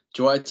 So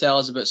do you want to tell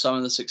us about some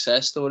of the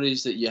success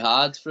stories that you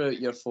had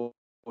throughout your 4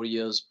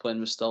 years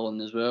playing with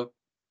Stirling as well?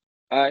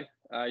 Aye.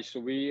 So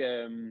we,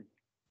 I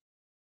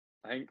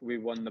think we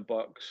won the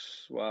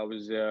Bucks while I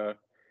was there.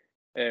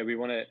 We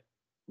won it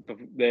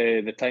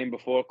the time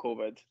before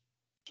COVID.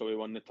 So we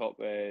won the top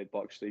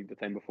Bucks League the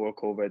time before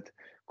COVID.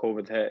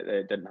 COVID hit,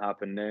 it didn't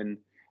happen then.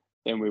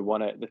 Then we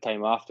won it the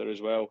time after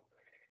as well.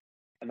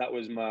 And that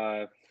was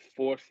my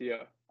 4th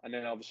year. And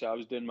then obviously I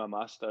was doing my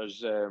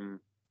Masters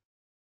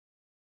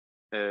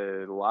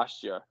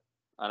last year.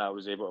 and I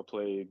was able to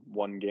play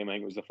one game. I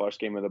think it was the first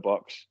game of the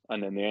Bucks,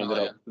 and then they ended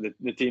up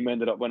the team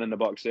ended up winning the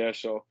Bucks there.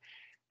 So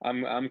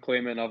I'm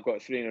claiming I've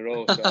got 3 in a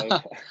row. So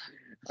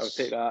I'll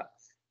take that.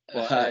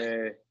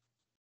 But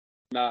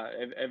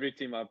every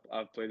team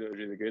I've played with was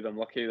really good. I'm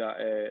lucky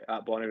that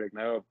at Bonnyrigg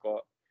now I've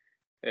got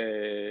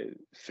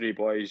 3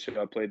 boys who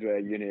I played with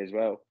at uni as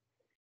well.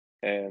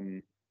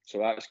 So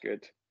that's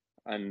good.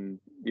 And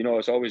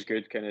it's always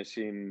good kind of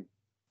seeing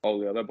all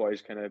the other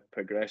boys kind of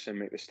progress and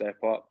make the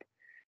step up.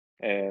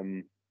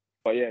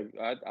 But yeah,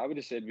 I would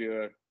have said we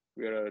were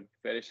a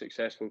very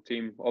successful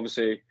team.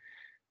 Obviously,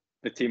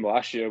 the team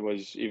last year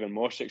was even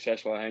more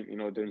successful. I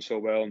think doing so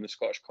well in the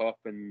Scottish Cup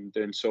and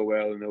doing so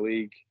well in the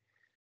league.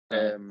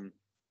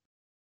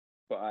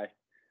 But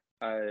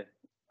I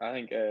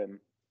think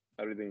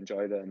I really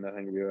enjoyed it, and I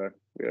think we were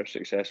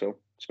successful,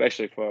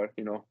 especially for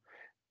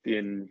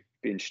being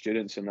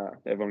students and that.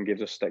 Everyone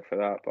gives us stick for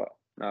that, but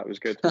it was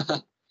good.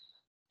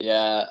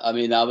 Yeah, I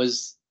mean, I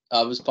was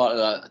part of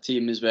that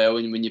team as well.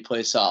 When you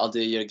play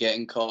Saturday, you're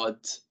getting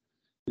called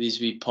these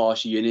wee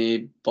posh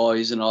uni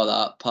boys and all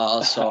that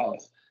part. So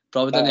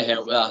probably didn't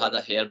help that I had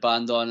a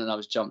hairband on and I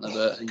was jumping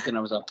about thinking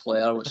I was a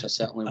player, which I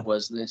certainly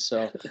wasn't.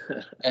 So,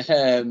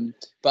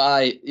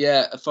 but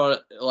for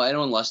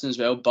anyone listening as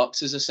well,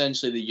 Bucks is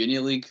essentially the uni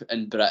league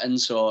in Britain.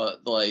 So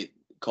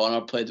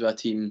Conor played with a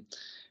team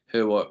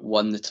who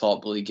won the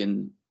top league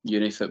in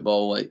uni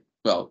football. It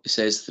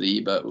says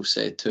 3, but we'll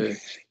say 2.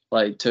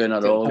 2 in a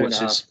row,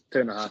 which is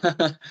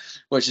 2.5,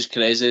 which is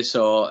crazy.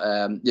 So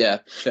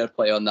fair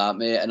play on that,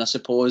 mate. And I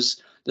suppose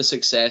the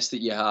success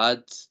that you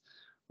had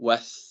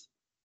with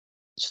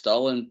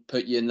Stirling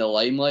put you in the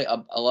limelight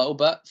a little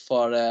bit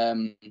for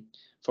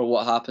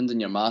what happened in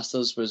your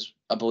masters.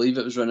 I believe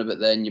it was around about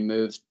then you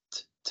moved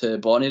to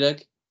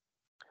Bonnyrigg.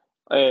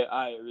 It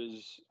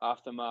was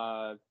after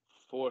my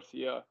 4th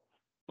year.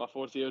 My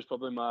 4th year was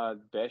probably my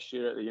best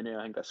year at the uni.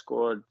 I think I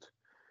scored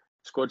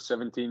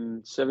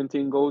 17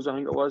 goals, I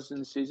think it was, in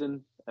the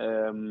season.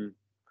 Playing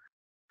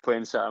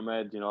centre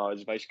mid, I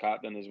was vice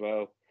captain as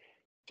well,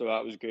 so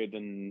that was good.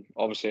 And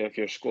obviously, if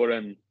you're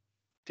scoring,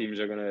 teams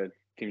are gonna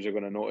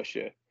notice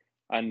you.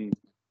 And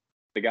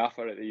the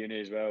gaffer at the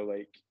uni as well,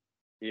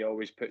 he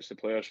always puts the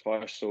players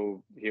first,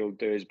 so he'll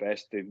do his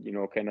best to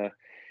kind of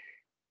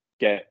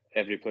get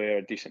every player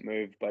a decent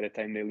move by the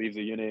time they leave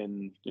the uni,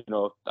 and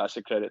that's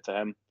a credit to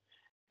him.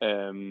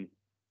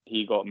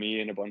 He got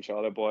me and a bunch of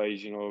other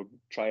boys,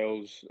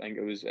 trials. I think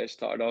it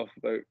started off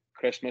about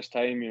Christmas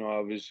time. I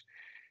was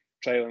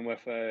trialing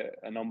with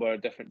a number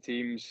of different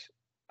teams,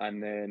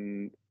 and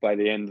then by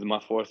the end of my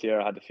 4th year,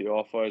 I had a few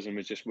offers and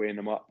was just weighing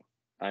them up.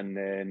 And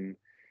then,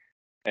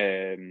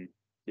 then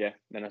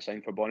I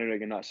signed for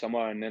Bonnyrigg in that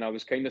summer, and then I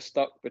was kind of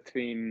stuck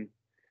between: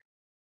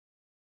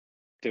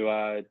 do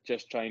I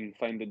just try and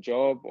find a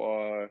job,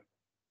 or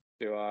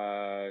do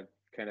I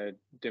kind of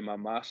do my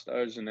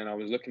masters? And then I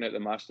was looking at the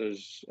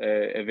masters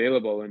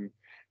available, and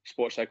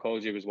sports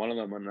psychology was one of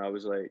them, and I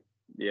was like,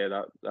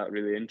 yeah, that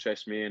really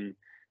interests me. And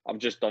I've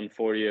just done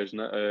 4 years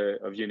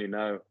of uni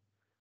now.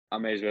 I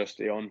may as well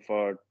stay on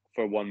for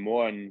 1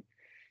 more. And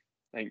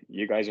I think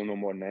you guys will know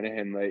more than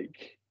anything,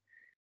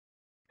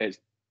 it's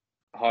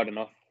hard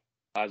enough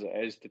as it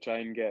is to try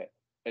and get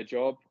a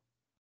job.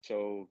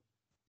 So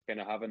kind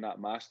of having that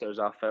masters,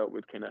 I felt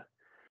would kind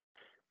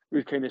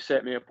of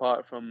set me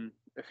apart from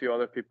a few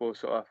other people,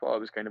 so I thought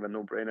it was kind of a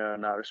no-brainer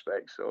in that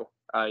respect. So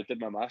I did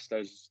my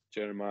masters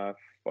during my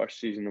first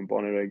season in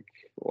Bonnyrigg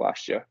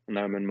last year, and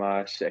now I'm in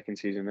my 2nd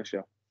season this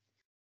year.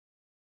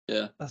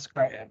 Yeah, that's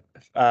great.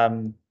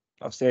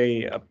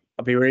 Obviously,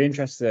 I'd be really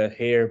interested to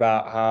hear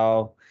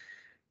about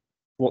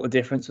what the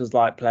difference was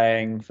like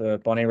playing for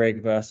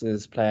Bonnyrigg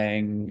versus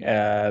playing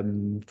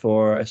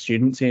for a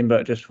student team.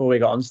 But just before we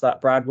got onto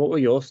that, Brad, what were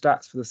your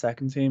stats for the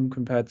 2nd team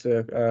compared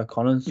to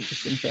Conor's?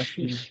 Just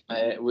interesting.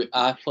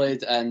 I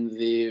played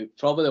in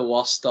probably the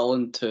worst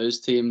Stirling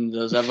 2s team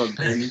there's ever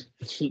been,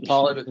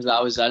 partly because I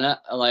was in it.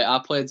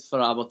 I played for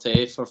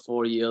Abertay for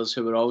 4 years,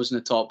 who were always in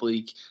the top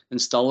league, and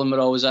Stirling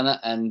were always in it.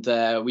 And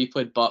we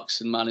played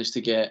Bucks and managed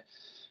to get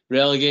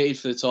relegated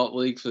for the top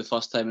league for the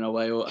first time in a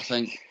while. I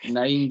think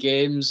 9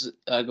 games.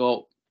 I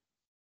got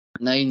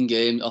 9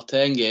 games or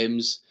 10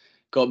 games.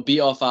 Got beat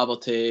off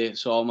Abertay,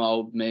 so all my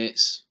old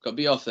mates got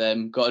beat off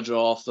them. Got a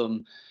draw off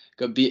them.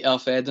 Got beat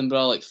off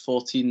Edinburgh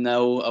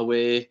 14-0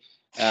 away,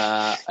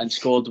 and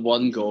scored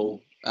 1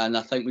 goal. And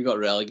I think we got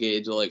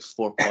relegated with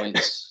 4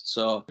 points.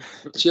 So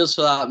cheers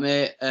for that,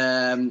 mate.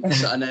 And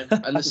then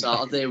on the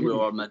Saturday we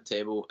were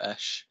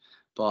mid-table-ish,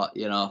 but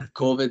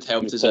COVID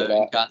helped us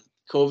out.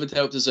 COVID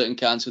helped us out and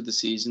cancelled the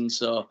season,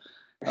 so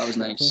that was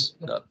nice.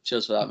 So,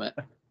 cheers for that, mate.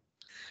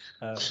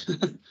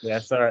 Yeah,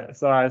 sorry.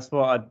 I just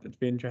thought it'd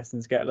be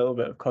interesting to get a little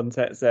bit of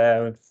context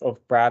there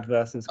of Brad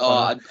versus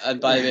Conor.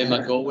 And by the way,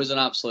 my goal was an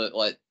absolute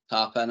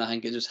tap in. I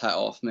think it just hit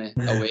off me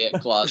away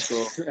at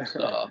Glasgow,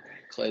 so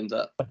claimed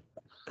it.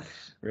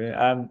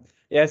 Really?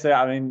 Yeah. So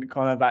I mean,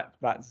 Conor, back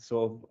to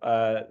sort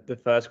of the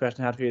first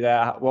question I had for you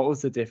there. What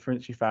was the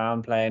difference you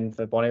found playing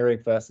for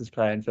Bonnyrigg versus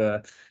playing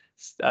for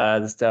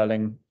the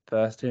Stirling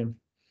first team?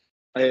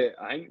 I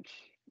think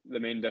the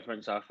main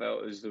difference I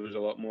felt is there was a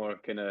lot more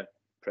kind of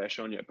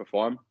pressure on you to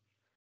perform,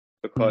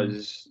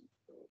 because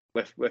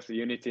with the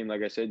uni team,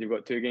 like I said, you've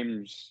got two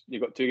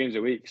games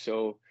a week.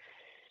 So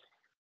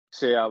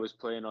say I was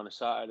playing on a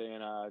Saturday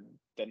and I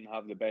didn't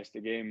have the best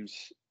of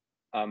games,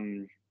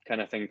 I'm kind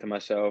of thinking to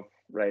myself,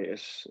 right,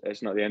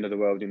 it's not the end of the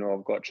world.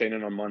 I've got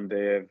training on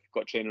Monday, I've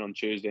got training on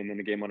Tuesday, and then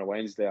the game on a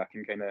Wednesday. I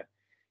can kind of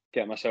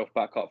get myself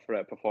back up for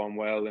it, perform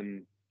well,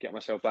 and get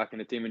myself back in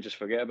the team and just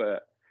forget about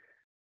it.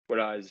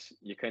 Whereas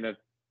you kind of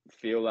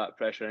feel that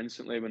pressure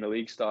instantly when the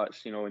league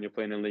starts. When you're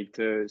playing in League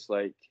Two, it's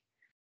like,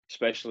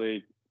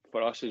 especially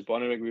for us as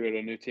Bonnyrigg, we were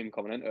a new team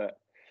coming into it.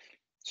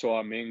 So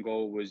our main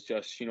goal was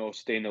just,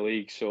 stay in the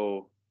league.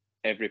 So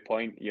every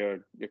point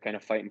you're kind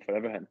of fighting for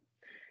everything.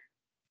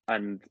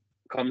 And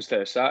comes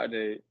to a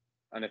Saturday,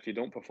 and if you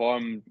don't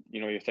perform,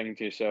 you're thinking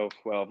to yourself,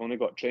 well, I've only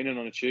got training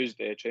on a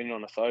Tuesday, training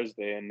on a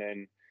Thursday, and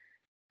then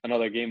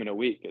another game in a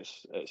week.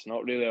 It's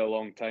not really a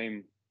long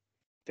time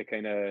to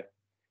kind of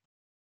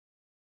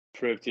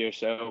prove to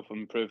yourself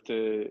and prove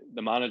to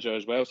the manager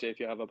as well. Say if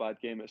you have a bad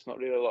game, it's not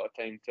really a lot of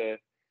time to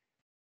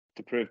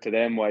prove to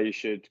them why you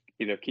should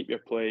either keep your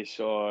place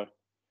or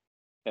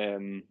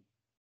be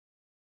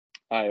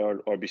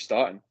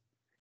starting.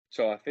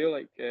 So I feel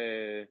like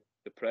the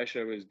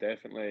pressure was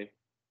definitely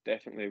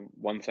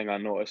one thing I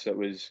noticed that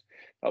was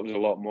a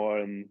lot more.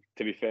 And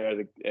to be fair,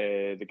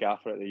 the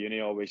gaffer at the uni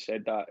always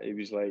said that. He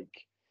was like,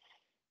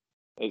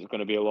 it's going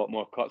to be a lot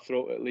more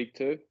cutthroat at League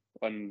Two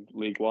and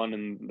League One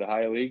and the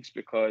higher leagues,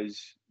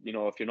 because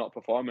if you're not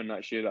performing,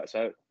 that's you, that's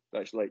out,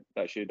 that's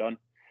you done.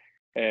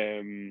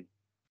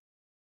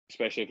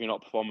 Especially if you're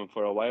not performing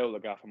for a while, the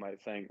gaffer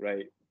might think,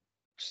 right,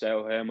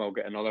 sell him, I'll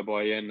get another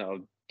boy in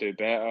that'll do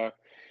better.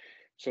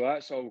 So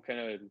that's all kind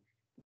of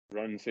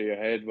run through your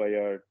head while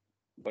you're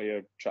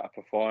trying to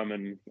perform,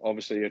 and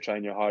obviously you're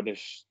trying your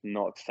hardest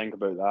not to think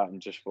about that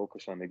and just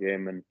focus on the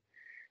game. And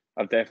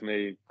I've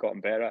definitely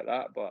gotten better at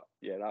that, but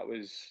yeah, it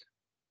was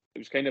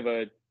kind of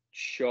a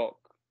shock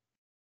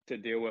to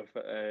deal with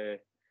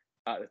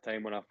at the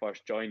time when I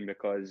first joined,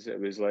 because it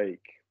was like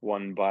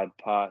one bad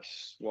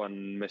pass,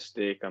 one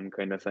mistake, I'm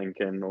kind of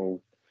thinking,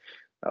 oh,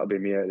 that'll be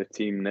me out of the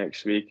team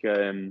next week.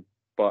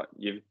 But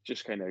you've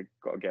just kind of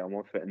got to get on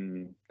with it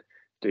and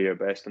do your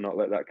best and not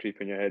let that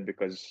creep in your head,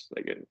 because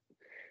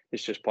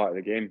it's just part of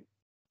the game.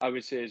 I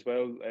would say as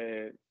well,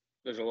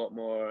 there's a lot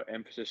more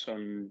emphasis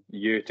on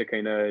you to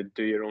kind of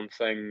do your own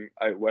thing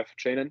out with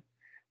training,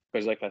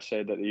 because like I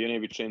said, at the uni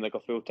we trained like a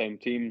full-time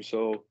team,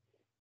 so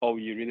all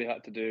you really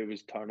had to do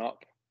was turn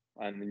up.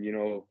 And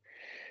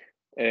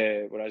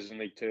whereas in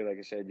League Two, like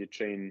I said, you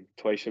train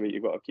twice a week.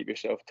 You've got to keep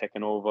yourself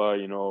ticking over.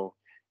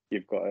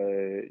 You've got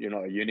you're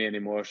not a uni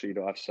anymore, so you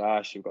don't have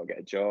SASH. You've got to get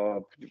a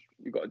job.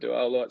 You've got to do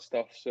all that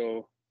stuff.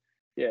 So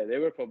yeah, they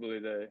were probably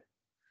the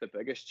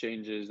biggest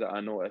changes that I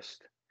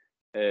noticed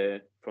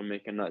from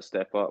making that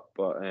step up.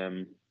 But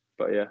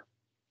yeah.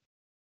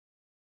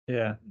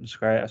 Yeah, it's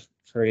great. It's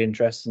very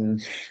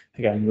interesting.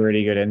 Again,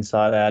 really good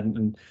insight there.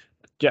 And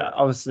yeah,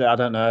 obviously, I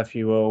don't know if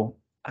you will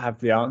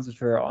have the answer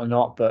for it or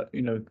not, but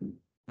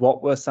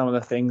what were some of the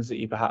things that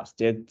you perhaps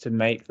did to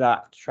make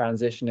that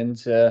transition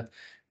into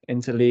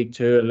League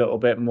Two a little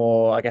bit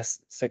more, I guess,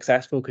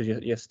 successful, because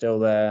you're still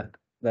there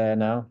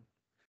now?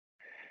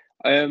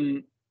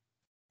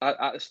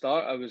 At the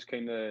start, I was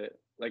kind of,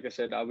 like I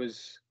said, I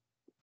was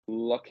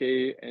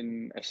lucky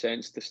in a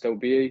sense to still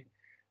be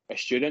a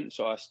student,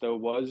 so I still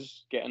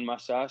was getting my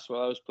SAS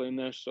while I was playing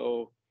there.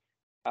 So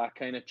I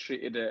kind of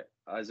treated it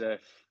as if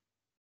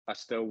I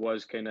still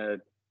was kind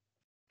of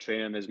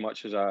training as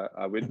much as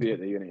I would be at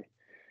the uni.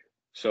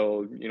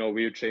 So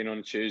we would train on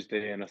a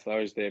Tuesday and a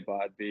Thursday, but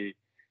I'd be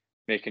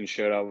making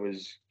sure I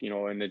was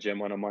in the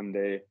gym on a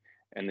Monday,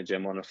 in the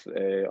gym on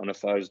a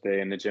Thursday,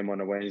 in the gym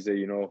on a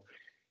Wednesday.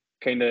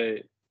 Kind of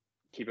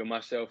keeping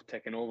myself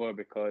ticking over,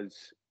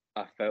 because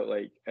I felt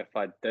like if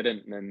I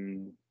didn't,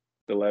 then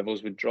the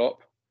levels would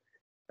drop.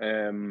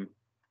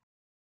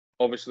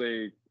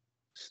 Obviously,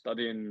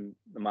 studying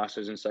the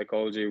Masters in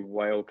Psychology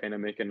while kind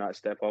of making that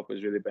step up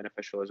was really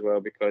beneficial as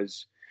well,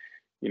 because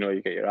you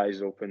get your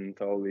eyes open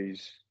to all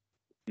these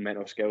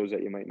mental skills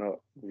that you might not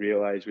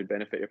realise would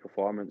benefit your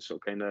performance. So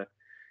kind of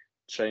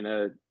trying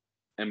to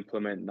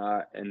implement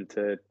that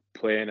into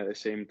playing at the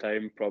same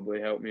time probably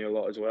helped me a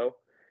lot as well.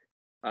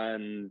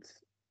 And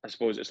I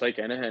suppose it's like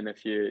anything,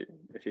 if you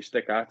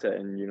stick at it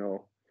and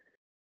you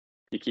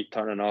keep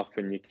turning up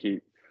and you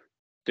keep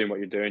doing what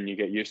you're doing, you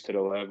get used to the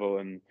level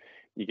and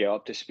you get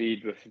up to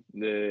speed with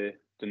the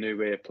new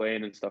way of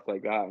playing and stuff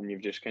like that, and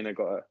you've just kind of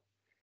got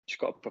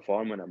to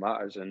perform when it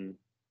matters. And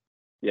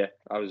yeah,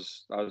 I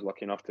was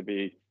lucky enough to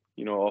be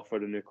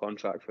offered a new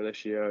contract for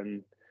this year,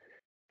 and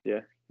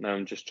yeah, now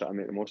I'm just trying to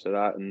make the most of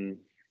that and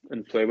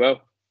play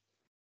well.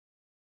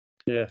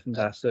 Yeah,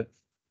 fantastic.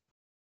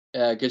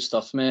 Yeah, good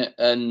stuff, mate.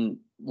 And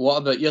what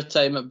about your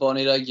time at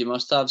Bonnyrigg? You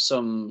must have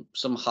some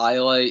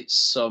highlights.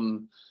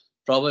 Some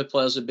probably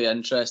players would be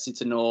interested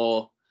to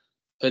know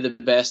who the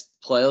best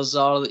players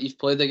are that you've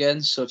played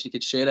against. So if you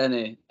could share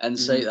any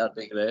insight, that'd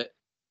be great.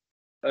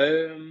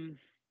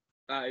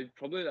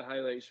 Probably the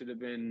highlights would have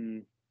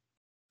been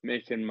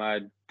making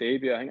my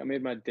debut. I think I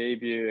made my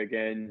debut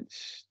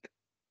against.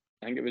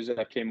 I think it was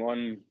I came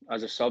on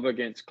as a sub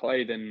against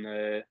Clyde in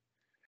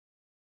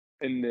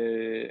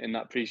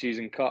that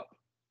pre-season cup.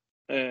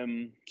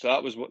 So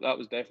that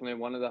was definitely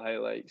one of the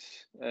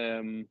highlights.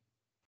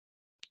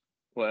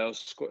 What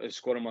else?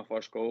 Scoring my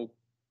first goal.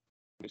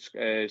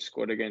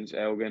 Scored against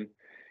Elgin.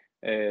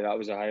 That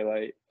was a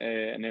highlight.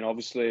 And then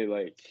obviously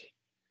like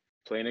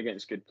playing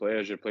against good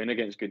players, you're playing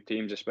against good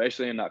teams,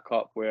 especially in that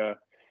cup where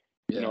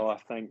you know I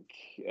think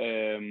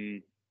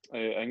it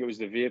was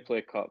the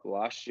Viaplay Cup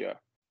last year.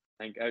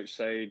 I think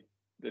outside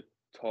the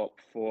top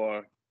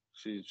four,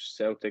 so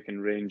Celtic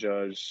and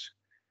Rangers,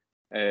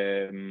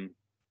 they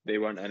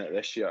weren't in it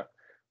this year.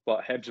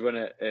 But Hibs won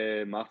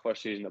it my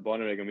first season at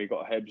Bonnyrigg, and we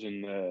got Hibs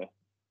in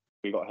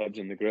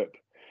the group.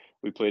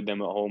 We played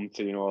them at home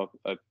to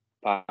a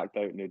packed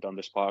out New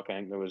Dundas Park. I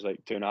think there was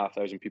like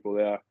 2,500 people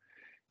there.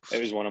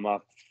 It was one of my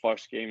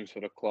first games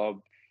for the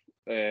club.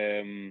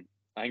 I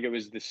think it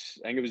was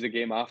the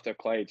game after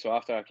Clyde. So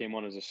after I came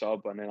on as a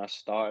sub, and then I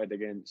started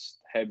against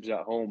Hibs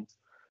at home,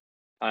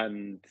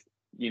 and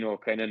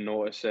kind of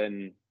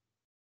noticing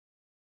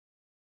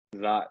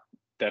that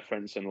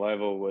difference in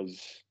level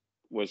was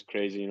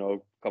crazy.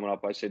 Coming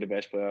up, I'd say the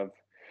best player I've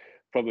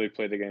probably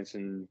played against,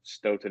 and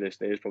still to this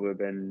day, has probably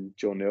been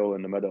Joe Newell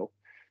in the middle,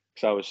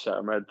 because I was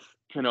centre mid,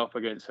 up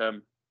against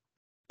him,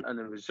 and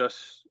it was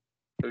just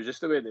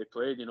the way they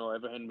played.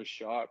 Everything was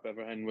sharp,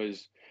 everything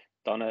was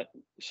done at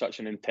such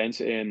an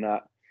intensity in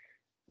that.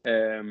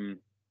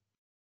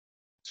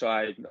 So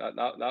it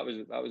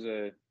was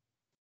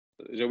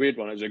a weird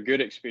one. It was a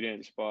good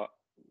experience, but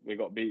we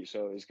got beat,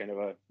 so it was kind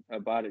of a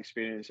bad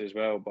experience as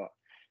well. But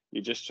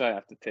you just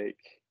have to take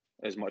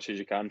as much as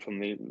you can from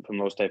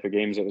those type of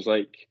games. It was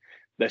like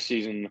this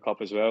season in the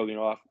cup as well.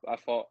 I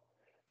thought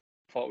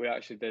we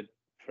actually did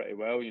pretty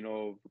well. We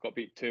got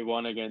beat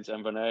 2-1 against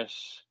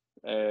Inverness,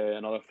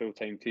 another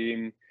full-time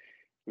team.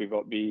 We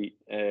got beat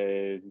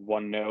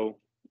 1-0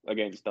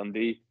 against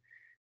Dundee.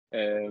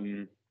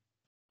 I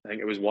think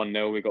it was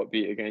 1-0 we got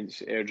beat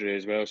against Airdrie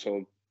as well.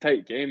 So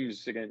tight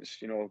games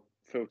against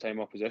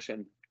full-time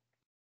opposition.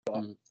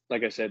 But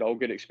like I said, all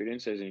good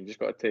experiences, and you just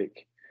got to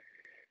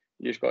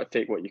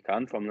take what you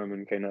can from them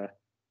and kind of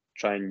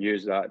try and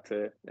use that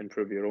to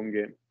improve your own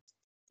game.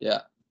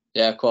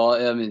 Yeah,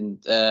 quality. I mean,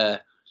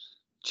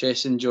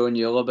 chasing Joe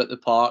Newell about the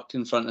park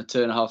in front of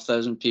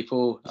 2,500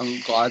 people. I'm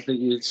glad that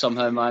you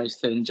somehow managed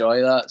to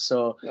enjoy that.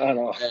 So I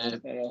know.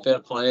 Fair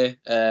play.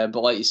 But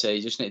like you say,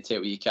 you just need to take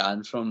what you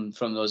can from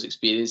those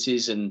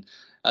experiences, and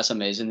that's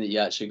amazing that you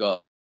actually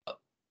got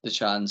the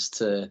chance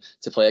to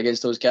play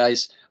against those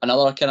guys.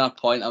 Another kind of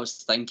point I was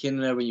thinking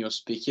there when you were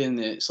speaking,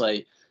 it's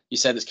like you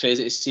said, it's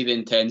crazy to see the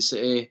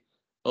intensity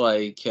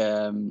like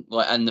in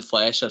the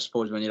flesh, I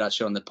suppose, when you're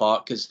actually on the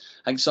park, because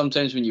I think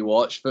sometimes when you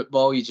watch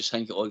football you just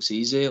think it looks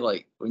easy,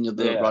 like when you're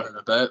there running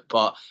about,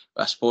 but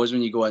I suppose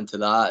when you go into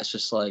that, it's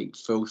just like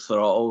full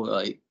throttle,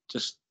 like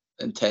just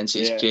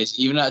intensity is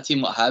crazy. Even at a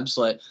team like Hibs,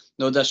 like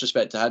no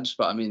disrespect to Hibs,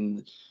 but I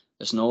mean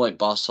it's not like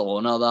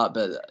Barcelona or that,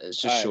 but it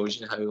just shows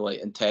you how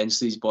like intense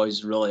these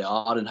boys really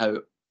are and how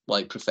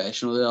like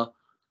professional they are.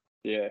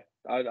 Yeah,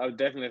 I would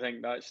definitely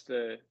think that's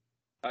the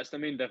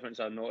main difference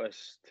I've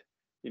noticed.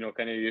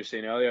 Kind of you were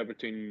saying earlier,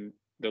 between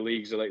the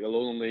leagues, like the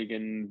Lowland League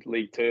and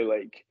League Two,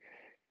 like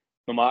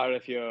no matter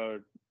if you're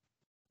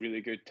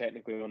really good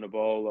technically on the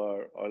ball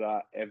or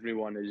that,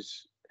 everyone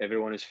is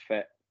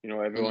fit.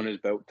 Everyone is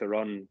built to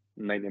run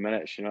 90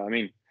 minutes. You know what I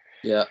mean?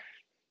 Yeah.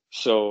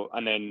 So,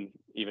 and then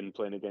even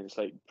playing against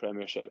like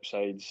Premiership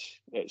sides,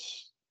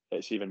 it's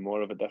even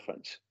more of a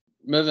difference.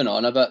 Moving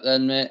on a bit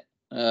then, mate.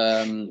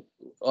 On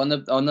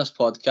this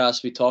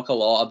podcast, we talk a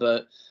lot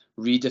about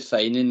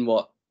redefining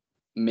what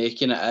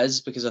making it is,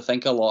 because I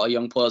think a lot of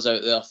young players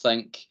out there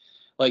think,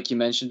 like you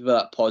mentioned with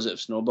that positive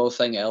snowball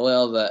thing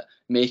earlier, that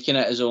making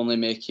it is only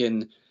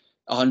making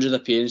 100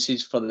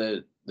 appearances for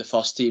the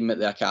first team at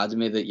the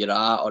academy that you're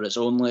at, or it's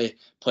only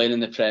playing in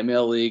the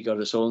Premier League,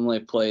 or it's only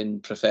playing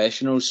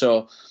professional.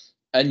 So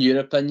in your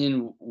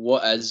opinion,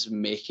 what is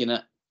making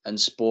it in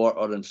sport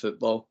or in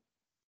football?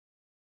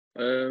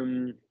 For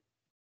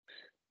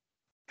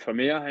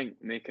me, I think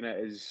making it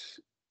is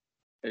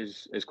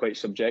quite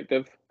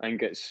subjective. I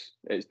think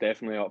it's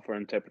definitely up for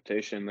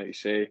interpretation, like you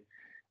say.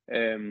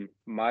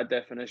 My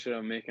definition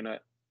of making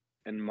it,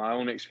 in my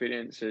own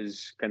experience,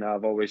 is kind of,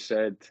 I've always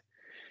said,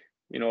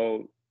 I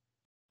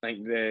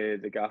think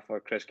the gaffer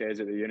Chris Geddes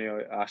at the uni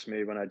asked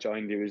me when I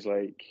joined. He was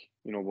like,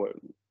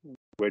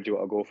 where do you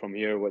want to go from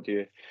here? What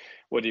do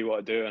you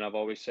want to do? And I've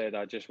always said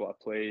I just want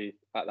to play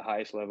at the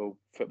highest level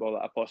football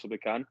that I possibly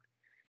can.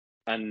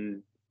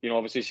 And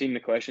obviously, seeing the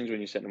questions when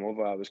you sent them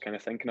over, I was kind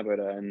of thinking about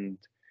it, and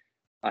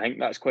I think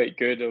that's quite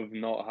good of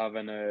not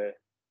having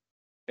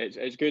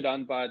it's good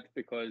and bad,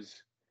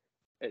 because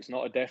it's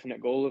not a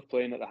definite goal of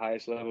playing at the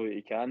highest level that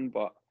you can,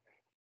 but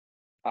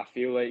I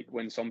feel like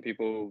when some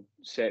people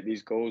set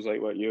these goals,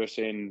 like what you were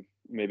saying,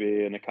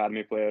 maybe an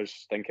academy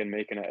players thinking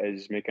making it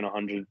is making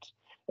 100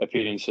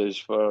 appearances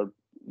for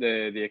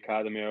the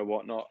academy or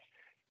whatnot,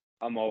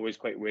 I'm always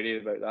quite wary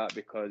about that,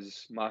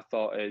 because my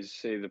thought is,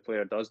 say the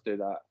player does do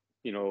that,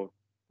 you know,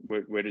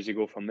 where does he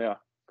go from there?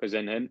 Because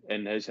in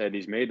his head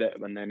he's made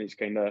it, and then you're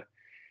kind of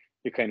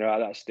at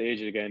that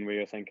stage again where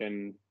you're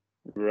thinking,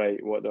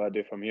 right, what do I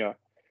do from here?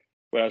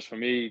 Whereas for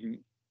me,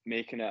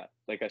 making it,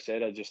 like I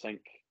said, I just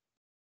think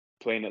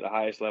playing at the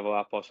highest level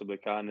I possibly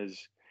can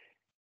is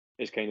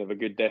kind of a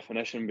good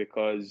definition,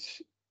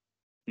 because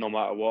no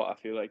matter what, I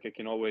feel like I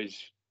can always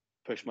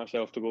push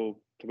myself to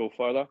go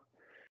further.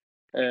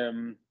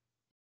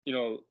 You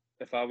know,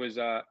 if I was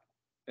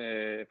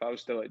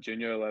still at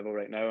junior level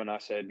right now and I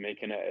said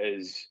making it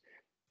is,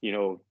 you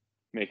know,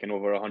 making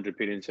over 100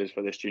 appearances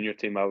for this junior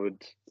team, I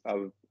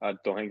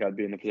don't think I'd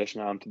be in the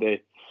position I am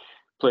today,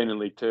 playing in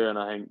League Two. And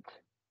I think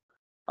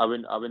I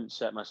wouldn't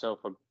set myself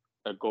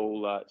a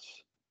goal that's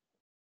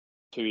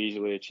too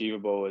easily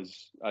achievable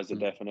as the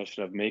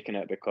definition of making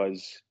it,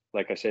 because,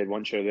 like I said,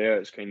 once you're there,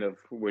 it's kind of,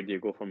 where do you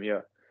go from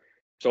here?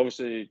 It's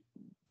obviously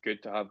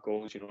good to have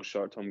goals, you know,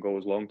 short-term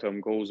goals,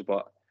 long-term goals,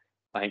 but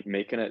I think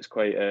making it's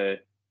quite a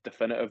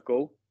definitive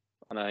goal.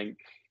 And I think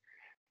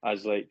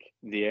as like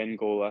the end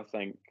goal, I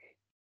think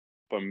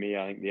for me,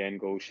 I think the end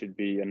goal should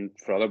be, and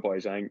for other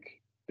boys, I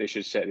think they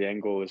should set the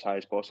end goal as high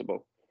as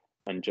possible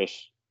and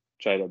just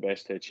try their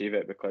best to achieve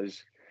it,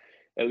 because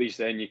at least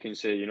then you can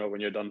say, you know, when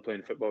you're done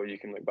playing football, you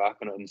can look back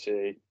on it and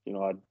say, you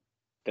know, I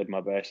did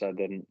my best. I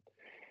didn't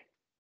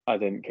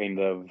kind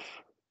of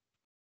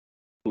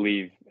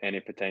leave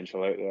any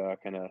potential out there. I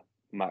kind of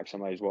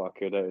maximised what I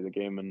could out of the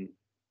game, and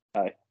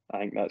I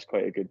think that's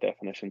quite a good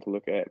definition to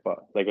look at.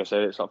 But like I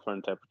said, it's up for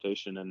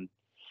interpretation and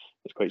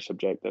it's quite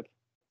subjective.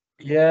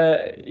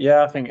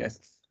 Yeah, I think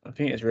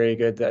it's really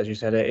good that, as you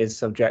said, it is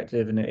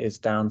subjective and it is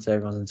down to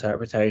everyone's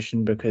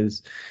interpretation,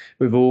 because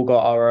we've all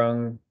got our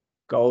own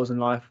goals in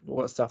life,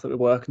 what stuff that we're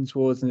working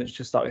towards, and it's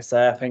just like I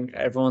say, I think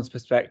everyone's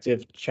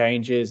perspective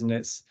changes, and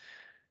it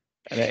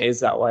is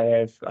that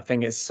way. I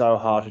think it's so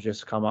hard to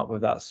just come up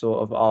with that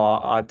sort of,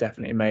 I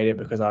definitely made it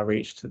because I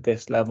reached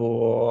this level,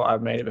 or I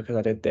made it because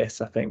I did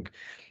this. I think,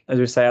 as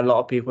we say, a lot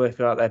of people, they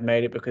feel like they've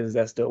made it because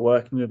they're still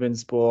working within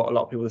sport. A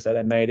lot of people say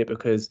they made it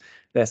because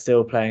they're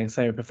still playing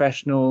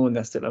semi-professional and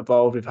they're still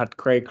involved. We've had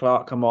Craig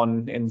Clark come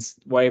on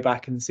way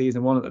back in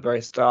season 1 at the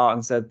very start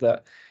and said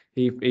that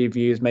he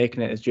views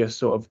making it as just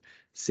sort of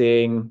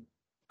seeing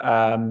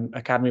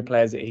academy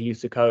players that he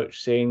used to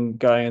coach,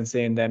 going and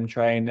seeing them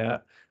train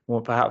at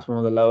perhaps one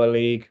of the lower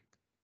league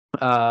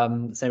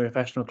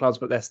semi-professional clubs,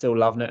 but they're still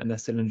loving it and they're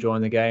still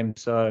enjoying the game.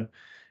 So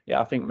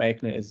yeah, I think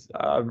making it is,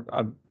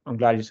 I'm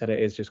glad you said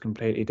it is just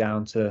completely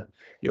down to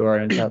your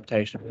own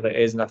interpretation of what it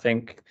is. And I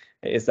think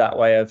it is that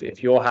way of,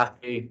 if you're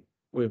happy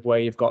with where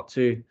you've got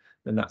to,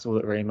 then that's all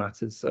that really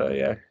matters. So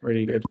yeah,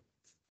 really good.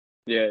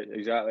 Yeah,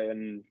 exactly.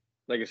 And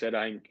like I said,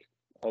 I think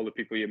all the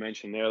people you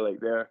mentioned there, like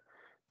their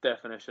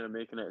definition of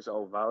making it is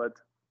all valid.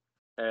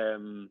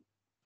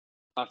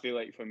 I feel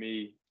like for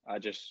me, I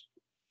just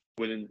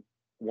wouldn't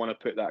want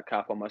to put that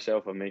cap on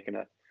myself of making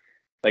it.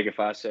 Like if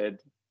I said,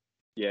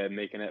 yeah,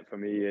 making it for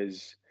me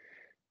is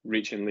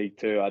reaching League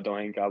Two, I don't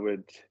think I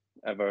would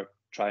ever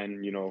try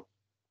and, you know,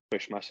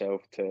 push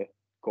myself to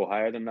go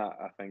higher than that.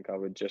 I think I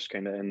would just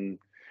kind of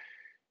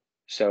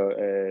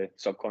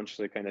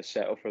subconsciously kind of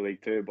settle for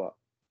League Two. But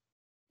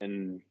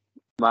in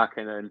my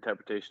kind of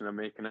interpretation of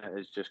making it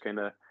is just kind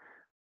of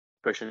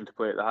pushing to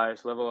play at the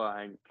highest level.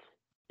 I think,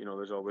 you know,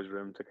 there's always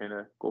room to kind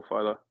of go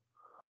further.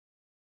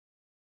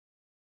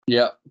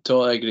 Yeah,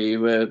 totally agree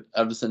with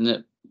everything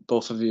that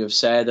both of you have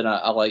said, and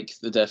I like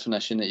the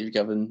definition that you've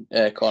given,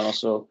 Conor.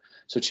 So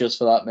cheers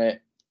for that, mate.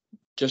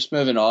 Just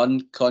moving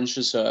on,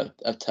 conscious of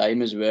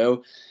time as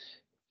well.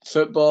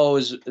 Football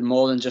is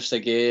more than just a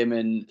game,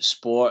 and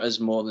sport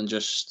is more than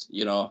just,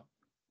 you know,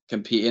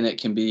 competing.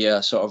 It can be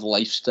a sort of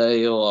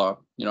lifestyle, or,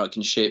 you know, it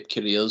can shape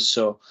careers.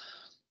 So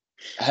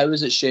how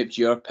has it shaped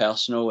your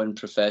personal and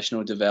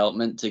professional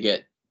development to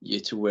get you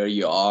to where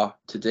you are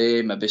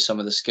today? Maybe some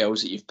of the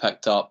skills that you've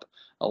picked up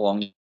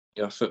along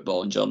your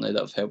football journey that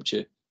have helped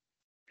you?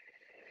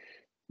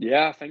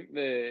 Yeah, I think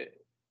the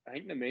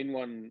main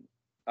one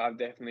I've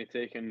definitely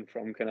taken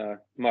from kind of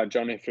my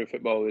journey through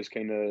football is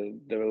kind of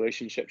the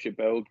relationships you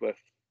build with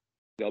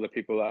the other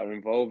people that are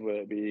involved, whether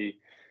it be,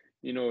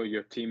 you know,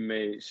 your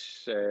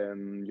teammates,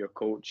 your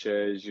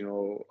coaches, you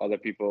know, other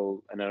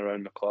people in and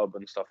around the club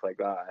and stuff like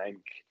that. I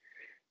think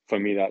for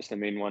me, that's the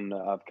main one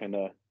that I've kind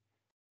of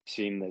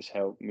seen that's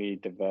helped me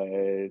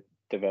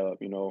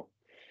develop, you know,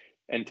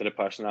 into the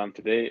person I am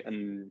today.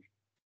 And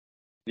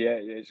yeah,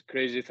 it's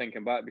crazy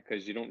thinking back,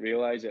 because you don't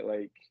realise it,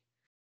 like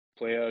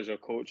players or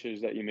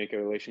coaches that you make a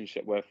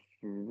relationship with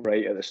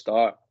right at the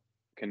start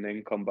can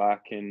then come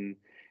back and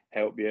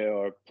help you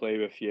or play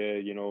with you,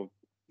 you know,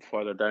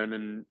 further down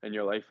in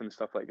your life and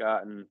stuff like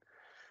that. And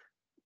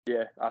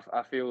yeah,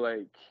 I feel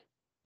like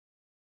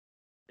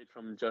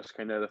from just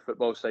kind of the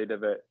football side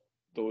of it,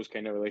 those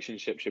kind of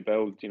relationships you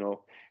build, you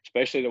know,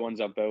 especially the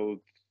ones I built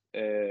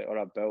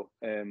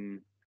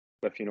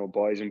with, you know,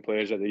 boys and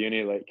players at the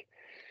uni, like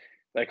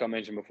I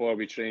mentioned before,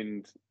 we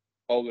trained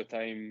all the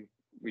time.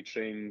 We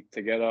trained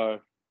together,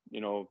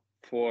 you know,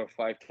 4 or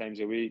 5 times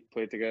a week,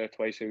 played together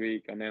twice a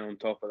week, and then on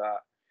top of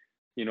that,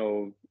 you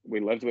know, we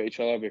lived with each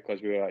other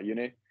because we were at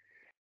uni.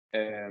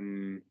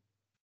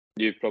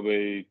 You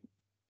probably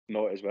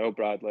know it as well,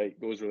 Brad. Like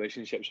those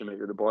relationships you make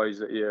with the boys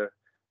that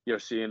you're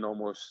seeing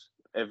almost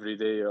every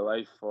day of your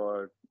life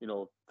for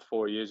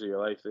 4 years of your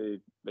life.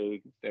 They're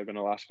going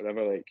to last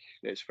forever. Like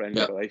it's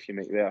friends for life you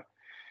make there,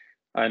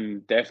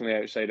 and definitely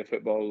outside of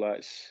football,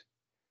 that's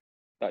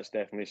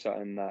definitely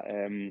something that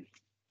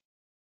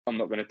I'm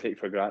not going to take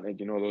for granted.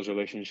 You know, those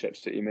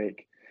relationships that you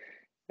make.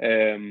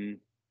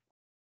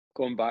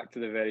 Going back to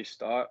the very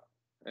start,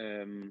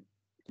 you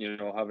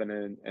know, having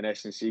an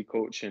S&C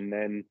coach, and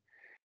then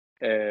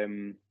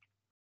him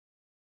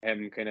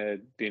kind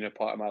of being a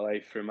part of my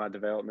life through my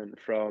development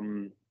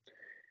from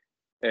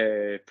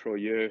pro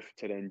youth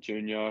to then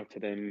junior to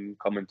then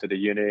coming to the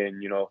uni,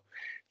 and you know,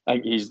 I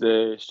think he's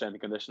the strength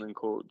and conditioning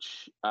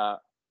coach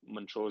at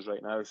Montrose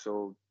right now.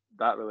 So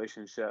that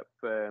relationship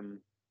that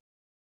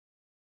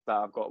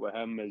I've got with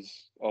him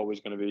is always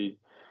going to be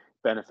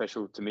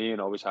beneficial to me, and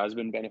always has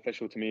been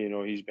beneficial to me. You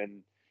know, he's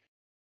been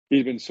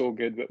so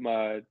good with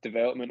my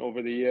development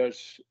over the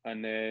years,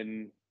 and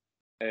then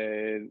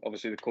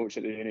obviously the coach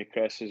at the uni,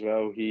 Chris, as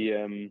well.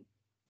 He's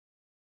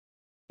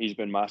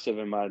been massive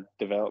in my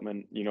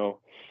development. You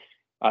know,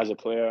 as a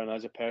player and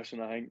as a person.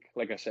 I think,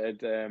 like I said,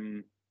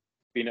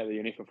 being at the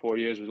uni for 4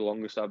 years was the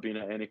longest I've been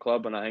at any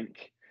club, and I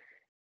think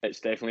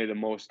it's definitely the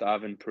most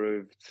I've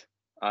improved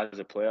as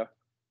a player.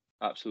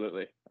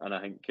 Absolutely, and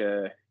I think,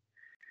 I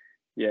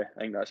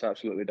think that's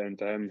absolutely down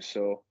to him.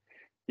 So,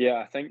 yeah,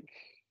 I think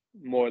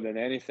more than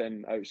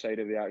anything outside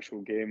of the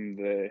actual game,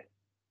 the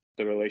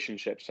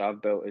relationships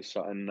I've built is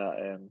something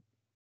that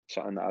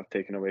I've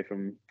taken away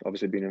from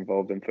obviously being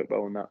involved in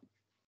football and that.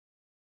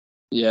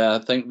 Yeah, I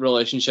think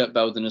relationship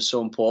building is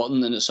so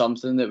important, and it's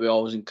something that we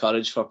always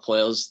encourage for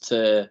players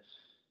to,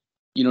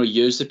 you know,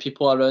 use the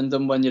people around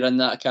them when you're in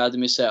that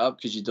academy setup,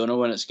 because you don't know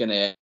when it's going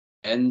to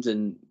end,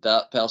 and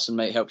that person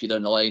might help you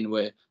down the line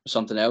with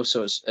something else.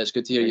 So it's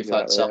good to hear you've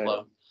had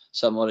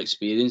similar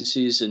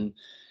experiences. And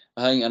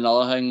I think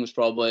another thing was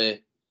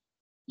probably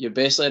you're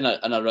basically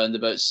in a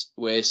roundabout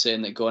way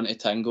saying that going to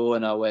Tingo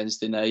on a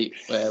Wednesday night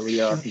with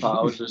your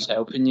pals was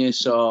helping you.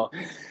 So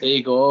there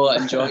you go.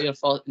 Enjoy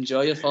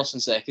your first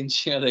and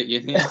second year at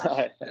uni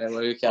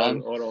where you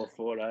can. Or all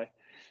four, aye.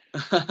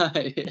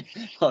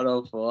 Or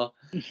all four.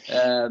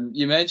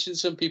 You mentioned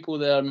some people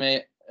there,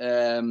 mate.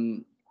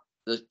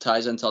 That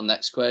ties into our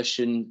next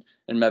question,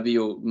 and maybe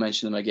you'll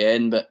mention them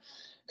again. But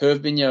who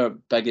have been your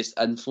biggest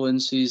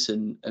influences,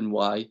 and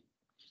why?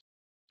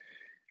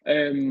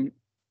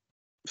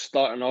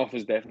 Starting off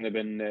has definitely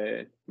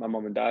been my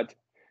mum and dad.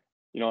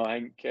 You know, I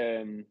think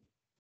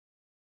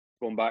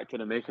going back to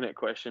the making it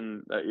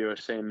question that you were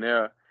saying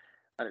there,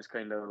 and it's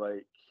kind of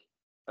like,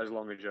 as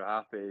long as you're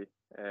happy,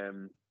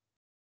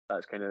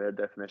 that's kind of their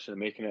definition of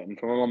making it. And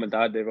for my mum and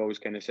dad, they've always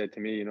kind of said to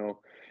me, you know,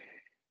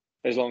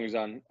 as long as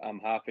I'm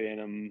happy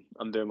and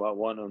I'm doing what I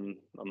want and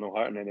I'm not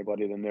hurting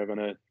anybody, then they're going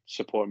to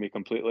support me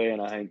completely.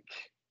 And I think,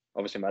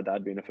 obviously, my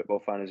dad being a football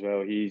fan as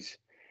well, he's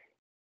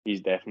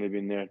definitely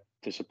been there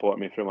to support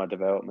me through my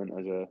development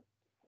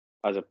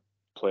as a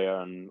player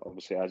and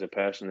obviously as a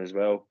person as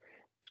well.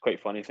 It's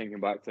quite funny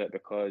thinking back to it,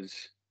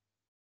 because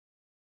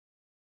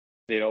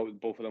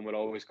both of them would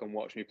always come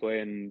watch me play,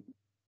 and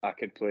I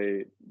could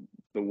play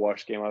the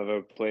worst game I've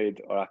ever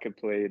played, or I could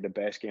play the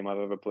best game I've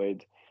ever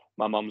played.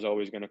 My mum's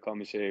always going to come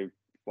and say,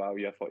 wow,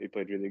 I thought you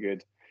played really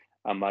good.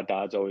 And my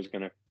dad's always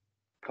going to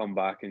come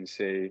back and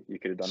say, you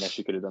could have done this,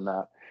 you could have done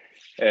that.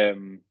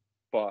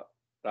 But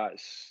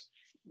that's,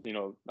 you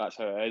know, that's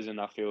how it is, and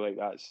I feel like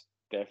that's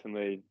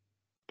definitely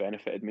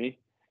benefited me.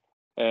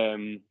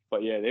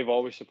 But yeah, they've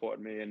always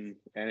supported me in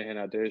anything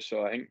I do.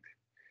 So I think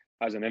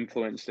as an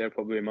influence, they're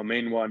probably my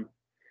main one.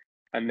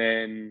 And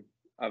then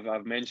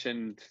I've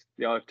mentioned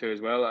the other two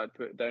as well that I'd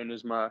put down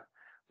as my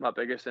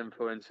biggest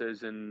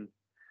influences, and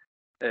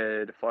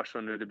the first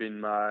one would have been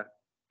my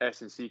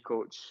S&C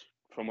coach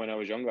from when I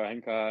was younger. I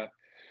think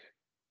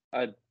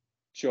I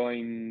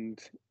joined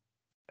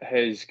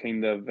his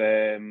kind of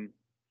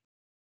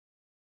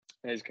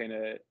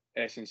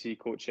S&C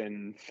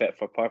coaching fit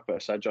for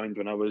purpose. I joined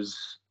when I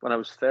was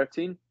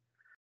 13, I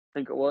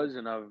think it was,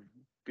 and I've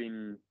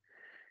been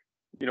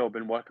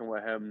working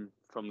with him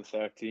from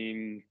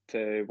 13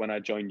 to when I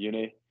joined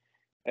uni.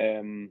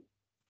 And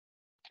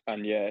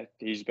yeah,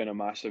 he's been a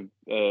massive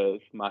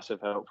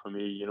help for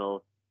me, you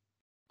know,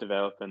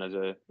 developing as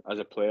a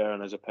player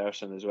and as a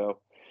person as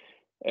well.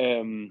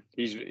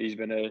 He's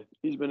been a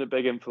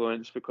big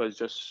influence, because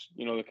just,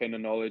 you know, the kind of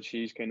knowledge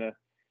he's kind of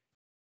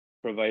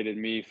provided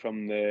me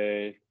from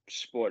the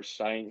sports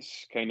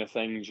science kind of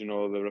things, you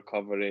know, the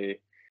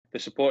recovery, the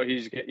support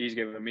he's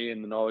given me,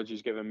 and the knowledge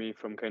he's given me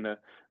from kind of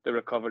the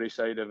recovery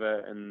side of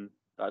it, and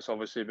that's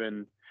obviously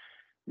been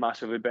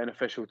massively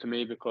beneficial to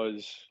me,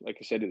 because like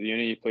I said, at the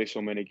uni you play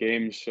so many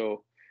games,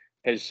 so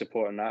his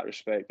support in that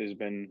respect has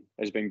been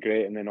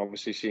great. And then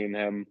obviously seeing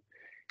him,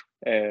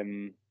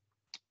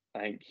 I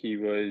think he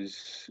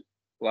was,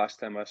 last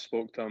time I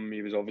spoke to him,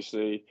 he was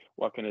obviously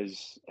working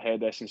as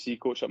head S&C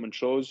coach at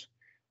Montrose,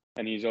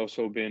 and he's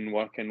also been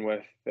working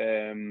with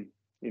the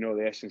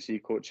S&C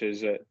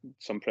coaches at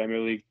some Premier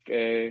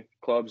League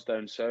clubs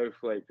down south,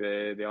 like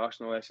the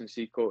Arsenal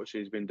S&C coach.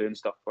 He's been doing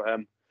stuff for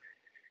him.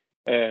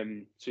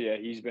 So yeah,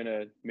 he's been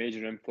a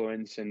major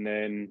influence. And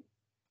then,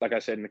 like I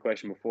said in the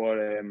question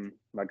before,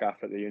 my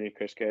gaffer at the uni,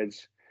 Chris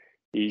Kids,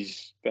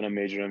 he's been a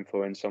major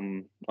influence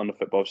on the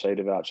football side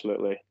of it.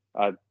 Absolutely.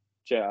 I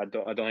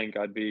don't think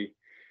I'd be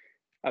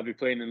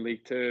playing in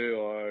League Two,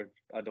 or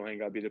I don't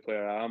think I'd be the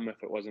player I am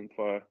if it wasn't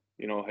for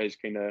his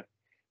kind of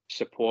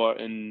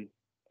support and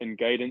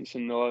guidance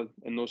in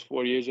those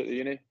 4 years at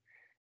the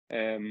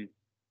uni.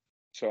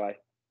 So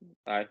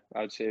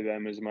I'd say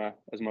them as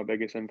my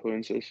biggest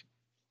influences.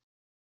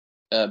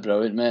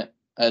 Brilliant, mate.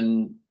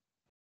 And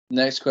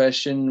next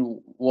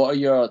question: what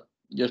are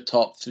your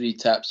top 3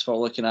 tips for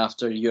looking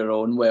after your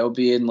own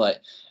well-being?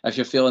 Like, if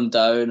you're feeling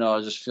down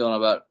or just feeling a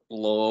bit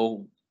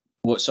low,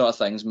 what sort of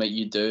things might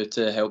you do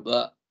to help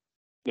that?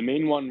 The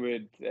main one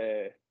would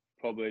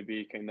probably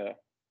be kind of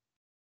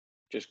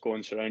just go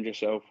and surround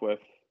yourself with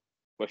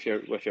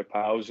your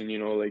pals,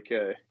 and like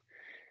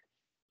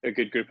a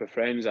good group of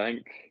friends. I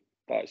think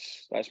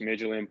that's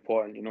majorly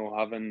important.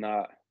 Having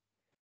that.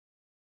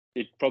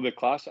 You'd probably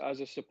class it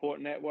as a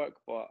support network,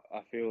 but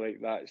I feel like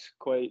that's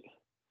quite.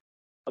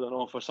 I don't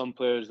know, for some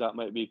players that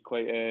might be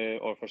quite,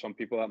 or for some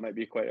people that might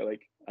be quite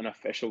like an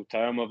official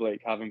term of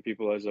like having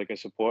people as like a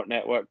support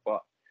network. But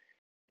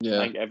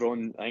yeah, I think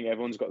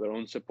everyone's got their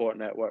own support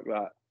network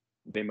that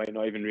they might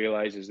not even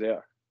realise is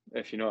there.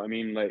 If you know what I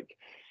mean, like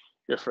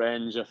your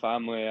friends, your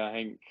family. I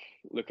think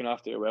looking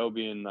after your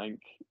well-being. I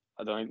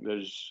think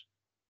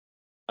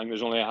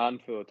there's only a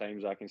handful of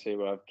times I can say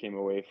where I've came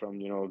away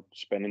from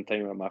spending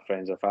time with my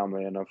friends or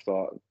family, and I've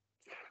thought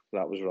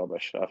that was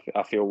rubbish.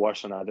 I feel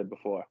worse than I did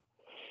before.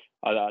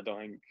 I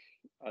don't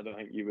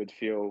think you would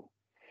feel.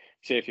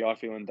 Say if you are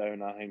feeling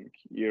down, I think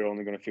you're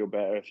only going to feel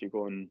better if you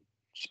go and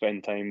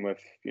spend time with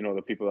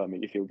the people that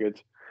make you feel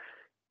good.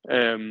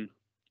 So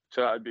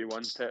that would be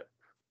one tip.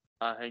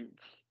 I think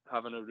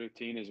having a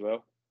routine as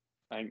well.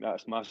 I think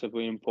that's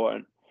massively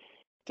important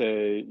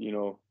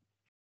to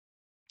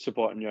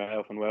supporting your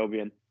health and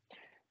well-being.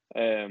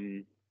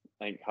 I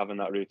think having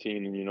that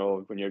routine,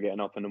 and when you're getting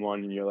up in the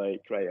morning, you're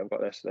like, right, I've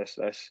got this,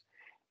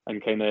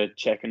 and kind of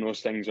checking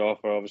those things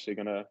off are obviously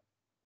going to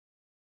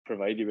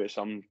provide you with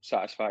some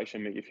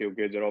satisfaction, make you feel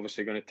good. They're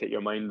obviously going to take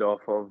your mind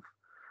off of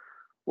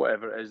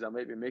whatever it is that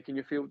might be making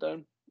you feel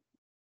down.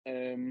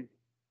 And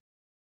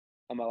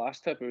my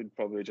last tip would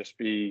probably just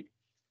be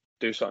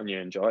do something you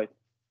enjoy.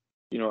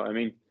 You know what I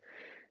mean?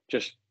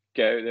 Just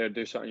get out there,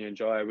 do something you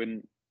enjoy. I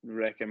wouldn't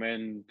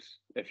recommend,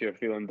 if you're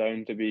feeling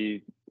down, to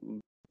be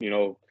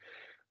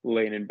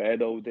laying in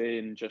bed all day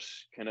and just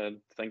kind of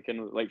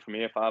thinking. Like for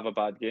me, if I have a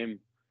bad game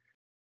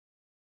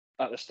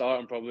at the start,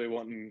 I'm probably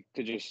wanting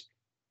to just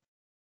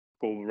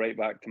go right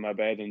back to my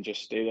bed and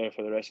just stay there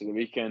for the rest of the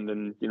weekend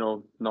and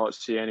not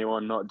see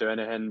anyone, not do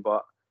anything.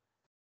 But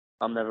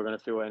I'm never going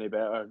to feel any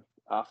better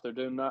after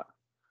doing that.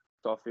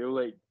 So I feel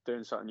like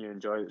doing something you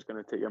enjoy that's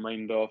going to take your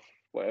mind off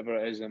whatever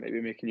it is that might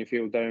be making you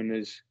feel down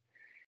is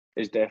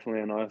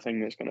definitely another thing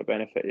that's going to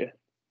benefit you.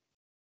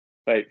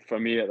 Like for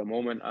me at the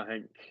moment, I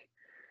think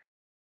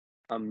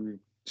I'm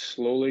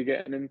slowly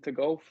getting into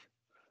golf,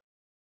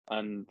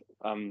 and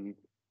I'm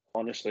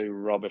honestly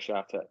rubbish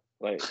at it.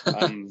 Like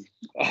I'm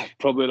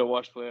probably the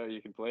worst player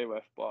you can play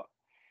with, but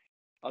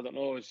I don't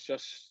know. It's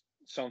just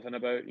something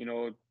about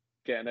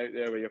getting out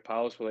there with your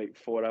pals for like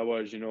 4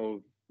 hours.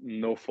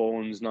 No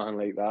phones, nothing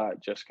like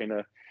that. Just kind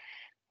of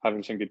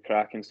having some good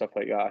crack and stuff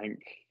like that. I think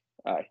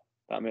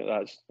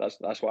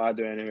that's what I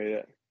do anyway.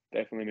 That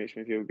definitely makes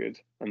me feel good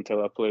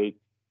until I play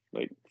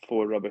like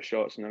 4 rubbish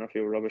shots and then I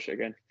feel rubbish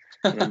again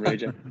and I'm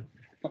raging.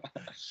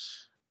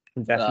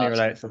 Definitely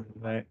relate to them,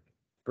 mate.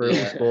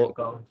 Brutal sport,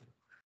 golf.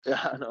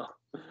 Yeah, I know.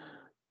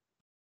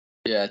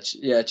 Yeah,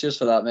 cheers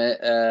for that, mate.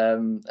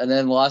 And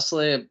then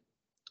lastly,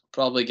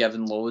 probably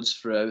given loads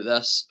throughout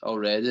this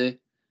already,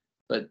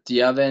 but do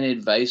you have any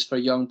advice for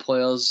young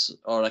players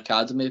or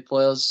academy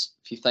players?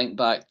 If you think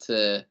back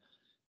to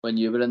when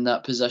you were in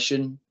that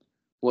position,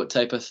 what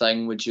type of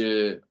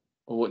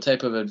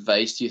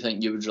advice do you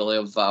think you would really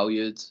have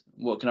valued?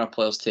 What can our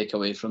players take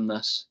away from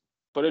this?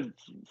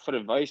 For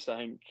advice, I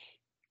think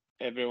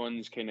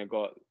everyone's kind of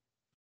got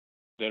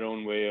their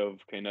own way of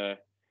kind of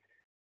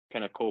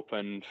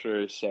coping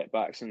through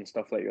setbacks and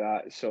stuff like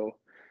that. So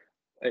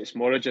it's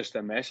more of just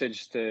a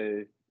message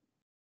to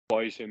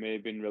boys who may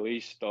have been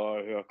released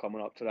or who are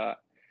coming up to that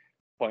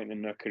point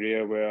in their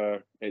career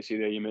where it's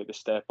either you make the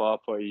step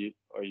up or you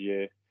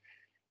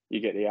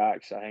get the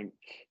axe. I think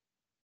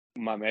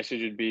my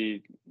message would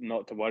be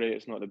not to worry.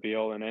 It's not the be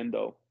all and end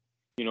all.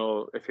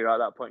 If you're at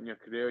that point in your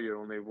career, you're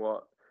only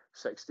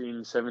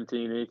 16,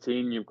 17,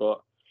 18. You've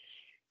got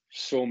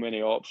so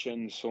many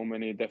options, so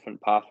many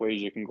different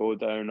pathways you can go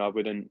down. I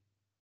wouldn't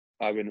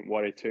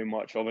worry too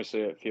much.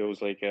 Obviously, it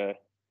feels like a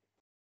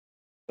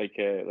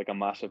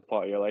massive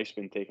part of your life's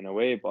been taken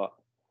away, but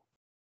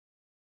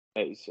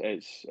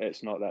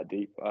it's not that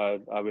deep. I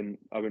wouldn't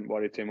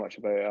worry too much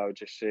about it. I would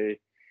just say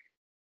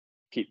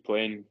keep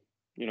playing,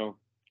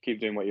 keep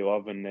doing what you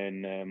love, and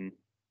then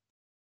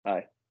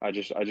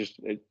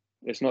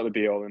it's not the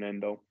be all and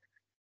end all.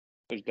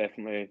 There's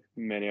definitely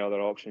many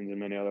other options and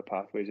many other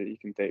pathways that you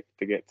can take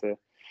to get to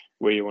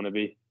where you want to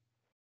be.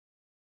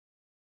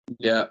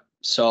 Yeah,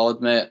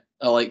 solid, mate.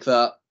 I like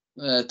that.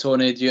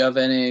 Tony, do you have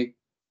any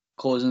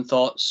closing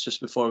thoughts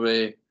just before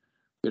we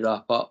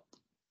wrap up?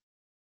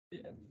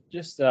 Yeah,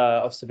 just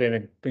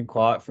obviously been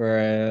quiet for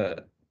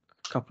a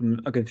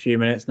good few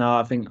minutes now.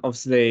 I think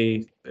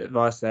obviously the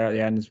advice there at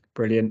the end is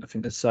brilliant. I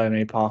think there's so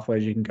many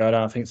pathways you can go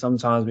down. I think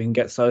sometimes we can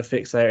get so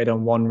fixated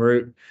on one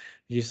route.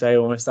 You say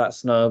almost that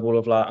snowball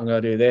of like, I'm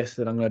going to do this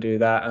and I'm going to do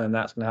that, and then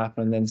that's going to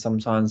happen. And then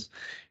sometimes,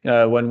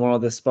 when one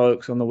of the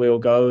spokes on the wheel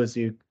goes,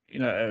 you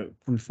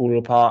can fall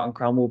apart and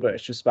crumble. But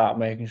it's just about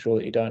making sure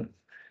that you don't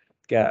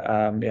get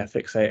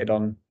fixated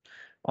on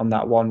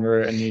that one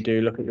route, and you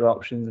do look at your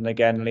options, and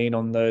again lean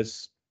on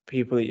those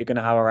people that you're going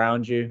to have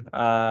around you,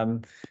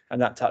 and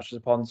that touches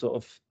upon sort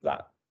of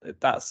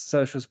that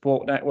social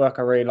support network.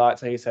 I really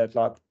liked how you said,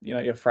 like,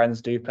 your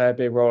friends do play a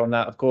big role in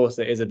that. Of course,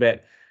 it is a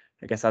bit,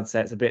 I guess I'd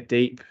say it's a bit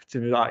deep to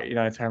be like,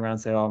 turn around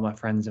and say, oh, my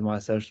friends in my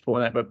social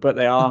support network, but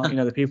they are,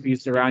 the people you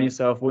surround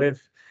yourself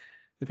with.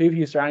 The people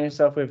you surround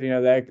yourself with,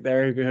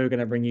 they're who are going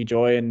to bring you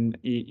joy, and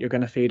you're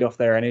going to feed off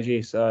their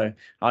energy. So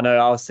I know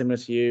I was similar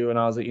to you when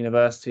I was at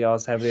university. I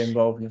was heavily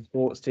involved in the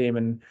sports team,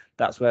 and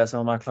that's where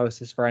some of my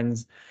closest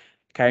friends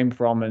came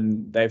from.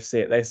 And they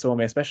saw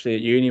me, especially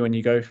at uni, when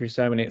you go through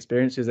so many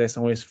experiences. They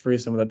saw me through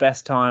some of the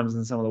best times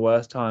and some of the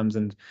worst times,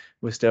 and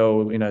we're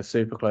still,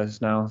 super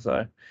close now.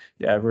 So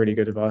yeah, really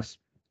good advice.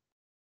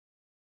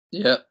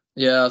 Yeah,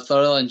 I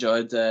thoroughly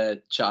enjoyed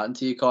chatting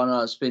to you,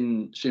 Conor. It's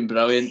been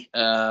brilliant.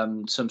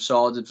 Some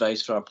solid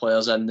advice for our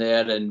players in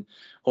there, and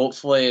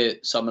hopefully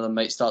some of them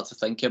might start to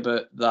think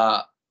about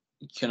that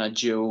kind of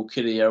dual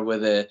career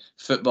with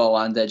football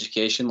and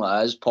education,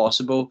 like as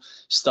possible.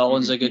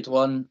 Stirling's a good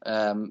one,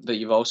 but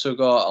you've also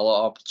got a lot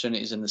of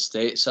opportunities in the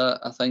States,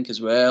 I think,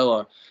 as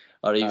well,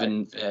 or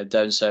even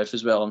down south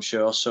as well, I'm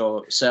sure.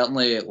 So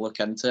certainly look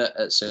into it.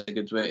 It's a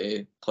good way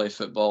to play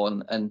football,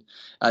 and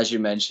as you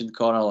mentioned,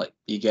 Conor, like,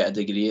 you get a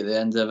degree at the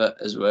end of it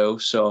as well.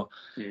 So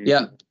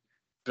yeah,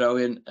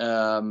 brilliant.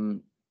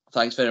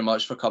 Thanks very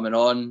much for coming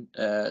on.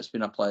 It's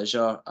been a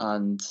pleasure,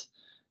 and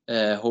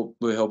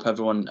we hope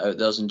everyone out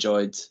there's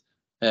enjoyed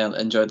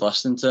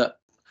listening to it.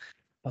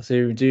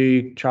 So we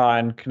do try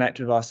and connect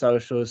with our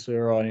socials. So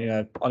we're on,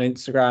 on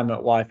Instagram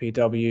at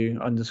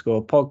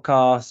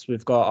YPW_podcast.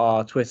 We've got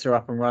our Twitter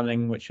up and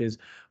running, which is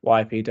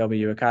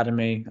YPW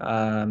Academy.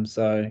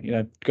 So,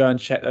 go and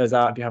check those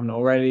out if you haven't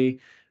already.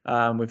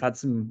 We've had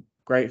some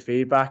great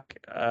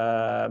feedback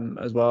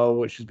as well,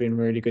 which has been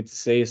really good to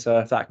see. So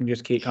if that can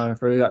just keep coming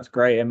through, that's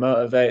great. It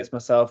motivates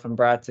myself and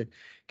Brad to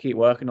keep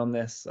working on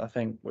this, I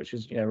think, which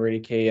is, really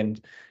key. And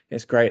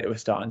it's great that we're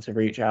starting to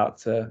reach out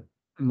to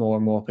more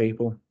and more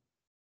people.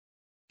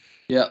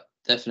 Yeah,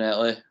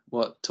 definitely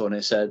what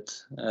Tony said.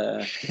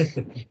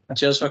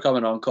 Cheers for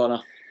coming on, Conor.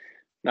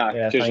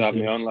 Cheers for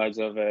having me on, lads.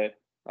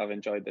 I've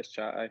enjoyed this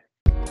chat.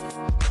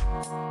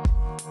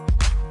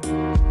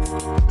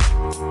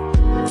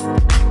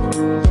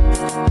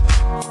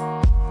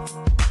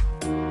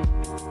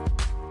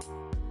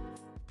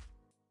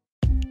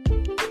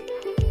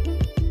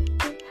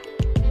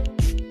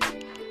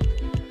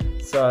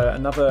 So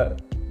another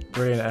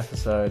brilliant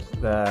episode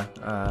there,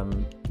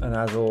 and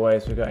as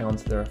always, we're getting on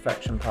to the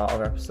reflection part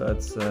of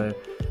episodes. So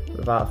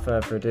without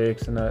further ado,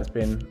 because I know it's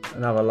been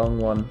another long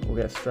one, we'll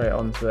get straight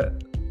onto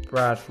it.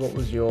 Brad, what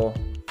was your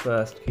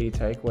first key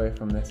takeaway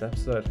from this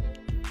episode?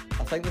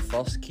 I think the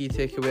first key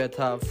takeaway I'd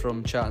have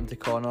from chatting to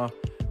Conor,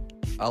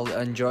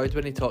 I enjoyed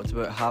when he talked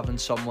about having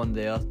someone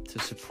there to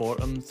support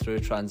him through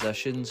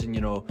transitions, and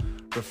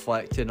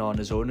reflecting on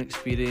his own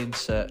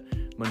experience at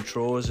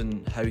Montrose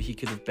and how he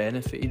could have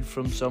benefited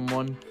from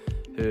someone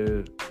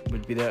who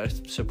would be there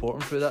to support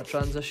him through that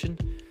transition.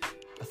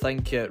 I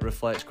think it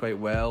reflects quite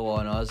well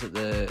on us at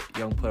the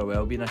Young Player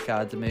Wellbeing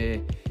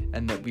Academy,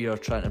 and that we are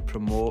trying to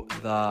promote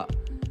that,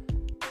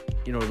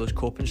 those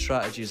coping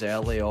strategies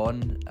early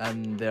on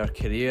in their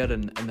career,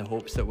 and in the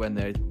hopes that when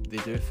they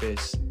do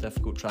face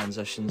difficult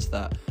transitions,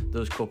 that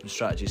those coping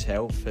strategies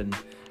help. And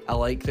I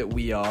like that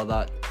we are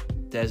that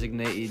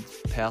designated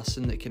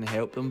person that can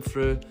help them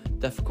through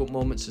difficult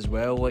moments as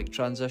well, like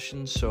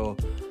transitions. So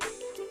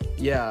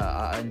yeah,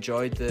 I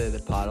enjoyed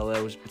the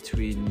parallels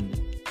between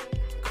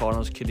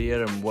Conor's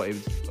career and what he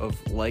would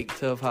have liked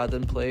to have had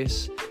in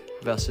place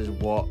versus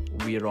what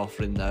we're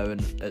offering now,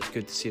 and it's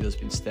good to see there's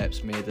been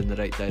steps made in the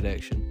right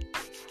direction.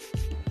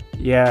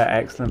 Yeah,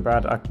 excellent,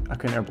 Brad. I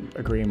couldn't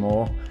agree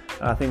more.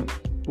 And I think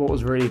what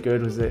was really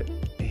good was that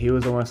he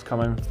was almost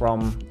coming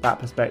from that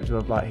perspective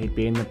of, like, he'd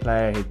been the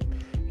player,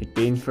 he'd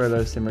been through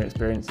those similar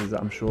experiences that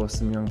I'm sure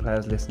some young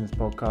players listening to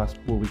this podcast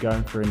will be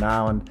going through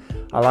now. And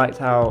I liked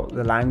how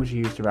the language he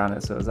used around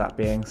it, so it was that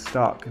being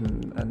stuck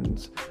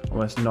and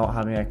almost not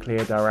having a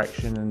clear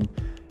direction, and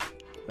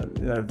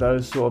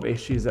those sort of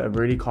issues that are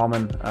really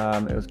common.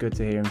 It was good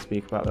to hear him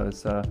speak about those.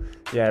 So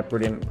yeah,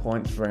 brilliant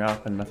points to bring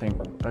up, and I think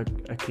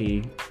a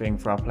key thing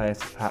for our players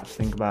to perhaps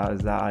think about is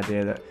that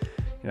idea that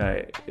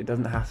it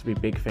doesn't have to be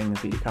big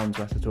things that you come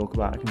to us to talk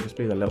about. It can just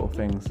be the little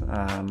things.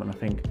 And I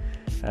think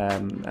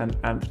and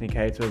Anthony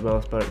Cato as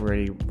well spoke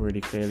really,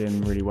 really clearly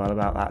and really well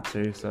about that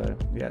too. So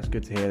yeah, it's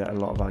good to hear that a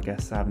lot of our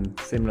guests are having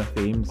similar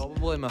themes.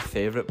 Probably my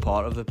favourite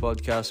part of the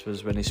podcast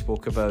was when he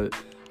spoke about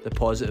the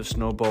positive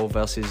snowball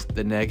versus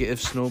the negative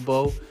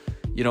snowball.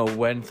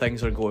 When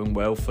things are going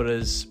well for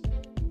us,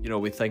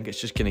 we think it's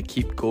just going to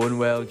keep going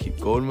well,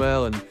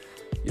 and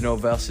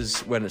versus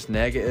when it's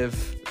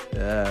negative,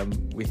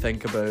 we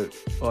think about,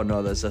 oh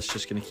no, that's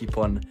just going to keep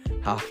on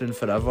happening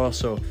forever.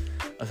 So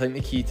I think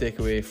the key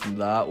takeaway from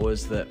that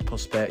was that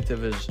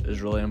perspective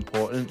is really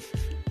important.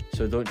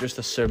 So don't just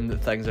assume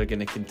that things are going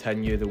to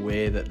continue the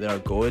way that they're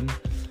going.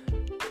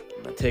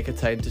 Take a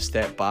time to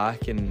step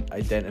back and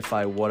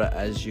identify what it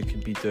is you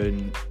could be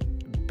doing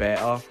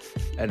better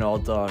in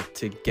order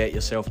to get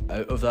yourself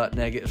out of that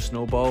negative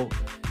snowball.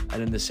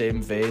 And in the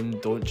same vein,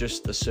 don't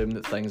just assume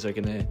that things are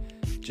going to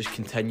just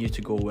continue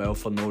to go well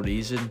for no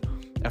reason.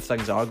 If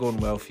things are going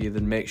well for you,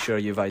 then make sure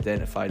you've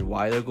identified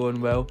why they're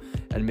going well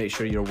and make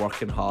sure you're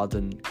working hard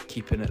and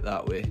keeping it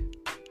that way.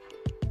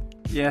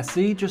 Yeah,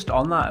 see, just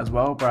on that as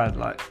well, Brad,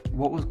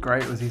 what was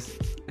great was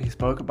he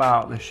spoke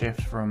about the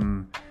shift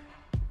from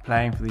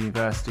playing for the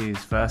university's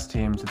first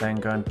team to then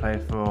go and play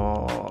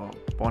for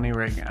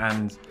Bonnyrigg,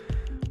 and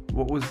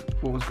what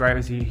was great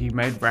was he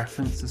made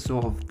reference to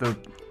sort of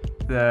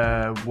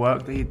the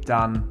work that he'd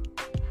done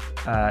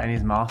in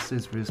his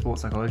masters with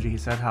sports psychology. He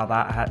said how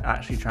that had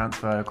actually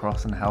transferred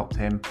across and helped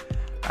him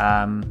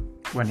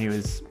when he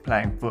was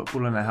playing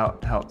football, and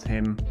it helped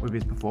him with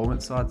his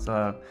performance side.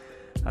 So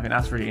I think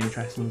that's really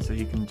interesting. So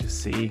you can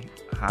just see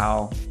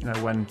how,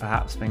 when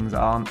perhaps things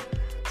aren't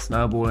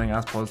snowballing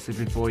as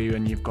positively for you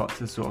and you've got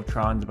to sort of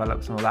try and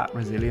develop some of that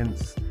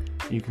resilience,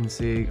 you can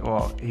see,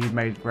 or he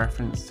made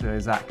reference to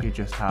exactly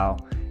just how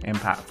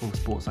impactful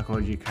sports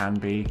psychology can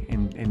be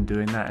in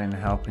doing that and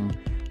helping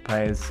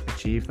players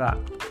achieve that.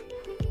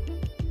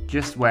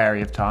 Just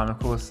wary of time, of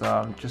course, so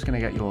I'm just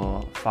going to get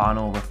your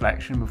final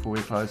reflection before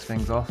we close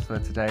things off for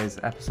today's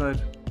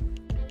episode.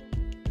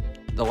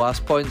 The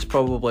last point's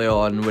probably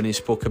on when he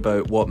spoke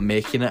about what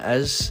making it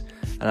is,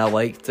 and I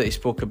liked that he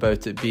spoke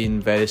about it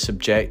being very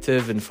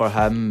subjective, and for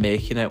him,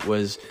 making it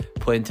was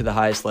playing to the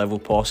highest level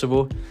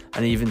possible,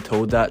 and he even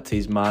told that to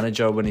his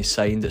manager when he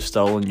signed at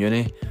Stirling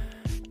Uni.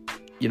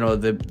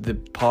 The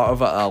part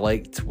of it I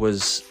liked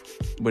was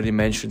when he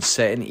mentioned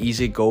setting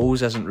easy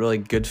goals isn't really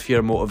good for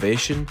your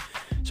motivation.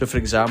 So for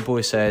example,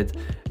 he said,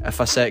 if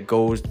I set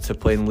goals to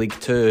play in League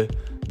 2,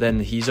 then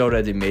he's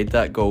already made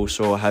that goal,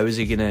 so how is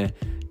he going to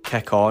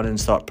kick on and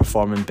start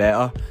performing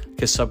better?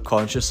 Because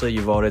subconsciously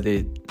you've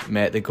already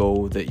met the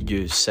goal that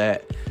you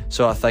set.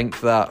 So I think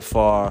that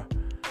for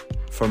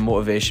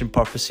motivation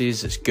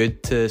purposes, it's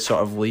good to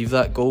sort of leave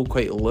that goal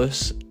quite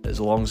loose as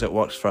long as it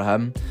works for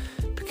him,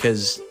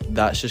 because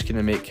that's just going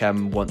to make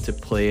him want to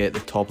play at the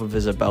top of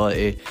his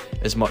ability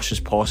as much as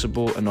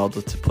possible in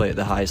order to play at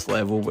the highest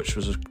level, which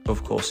was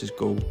of course his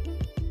goal.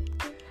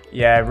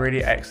 Yeah,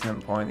 really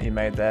excellent point you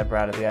made there,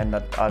 Brad, at the end.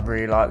 I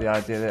really like the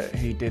idea that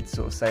he did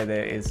sort of say that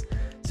it is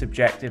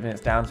subjective and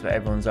it's down to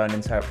everyone's own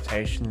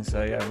interpretation.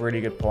 So yeah,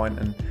 really good point,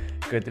 and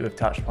good that we've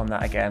touched upon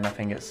that again. I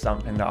think it's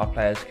something that our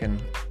players can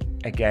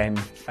again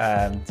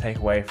take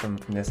away from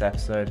this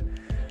episode.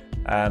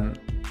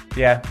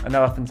 Yeah,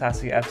 another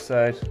fantastic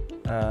episode.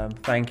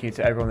 Thank you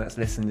to everyone that's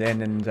listened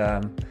in,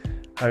 and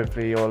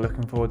hopefully you're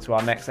looking forward to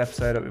our next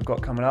episode that we've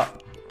got coming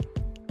up.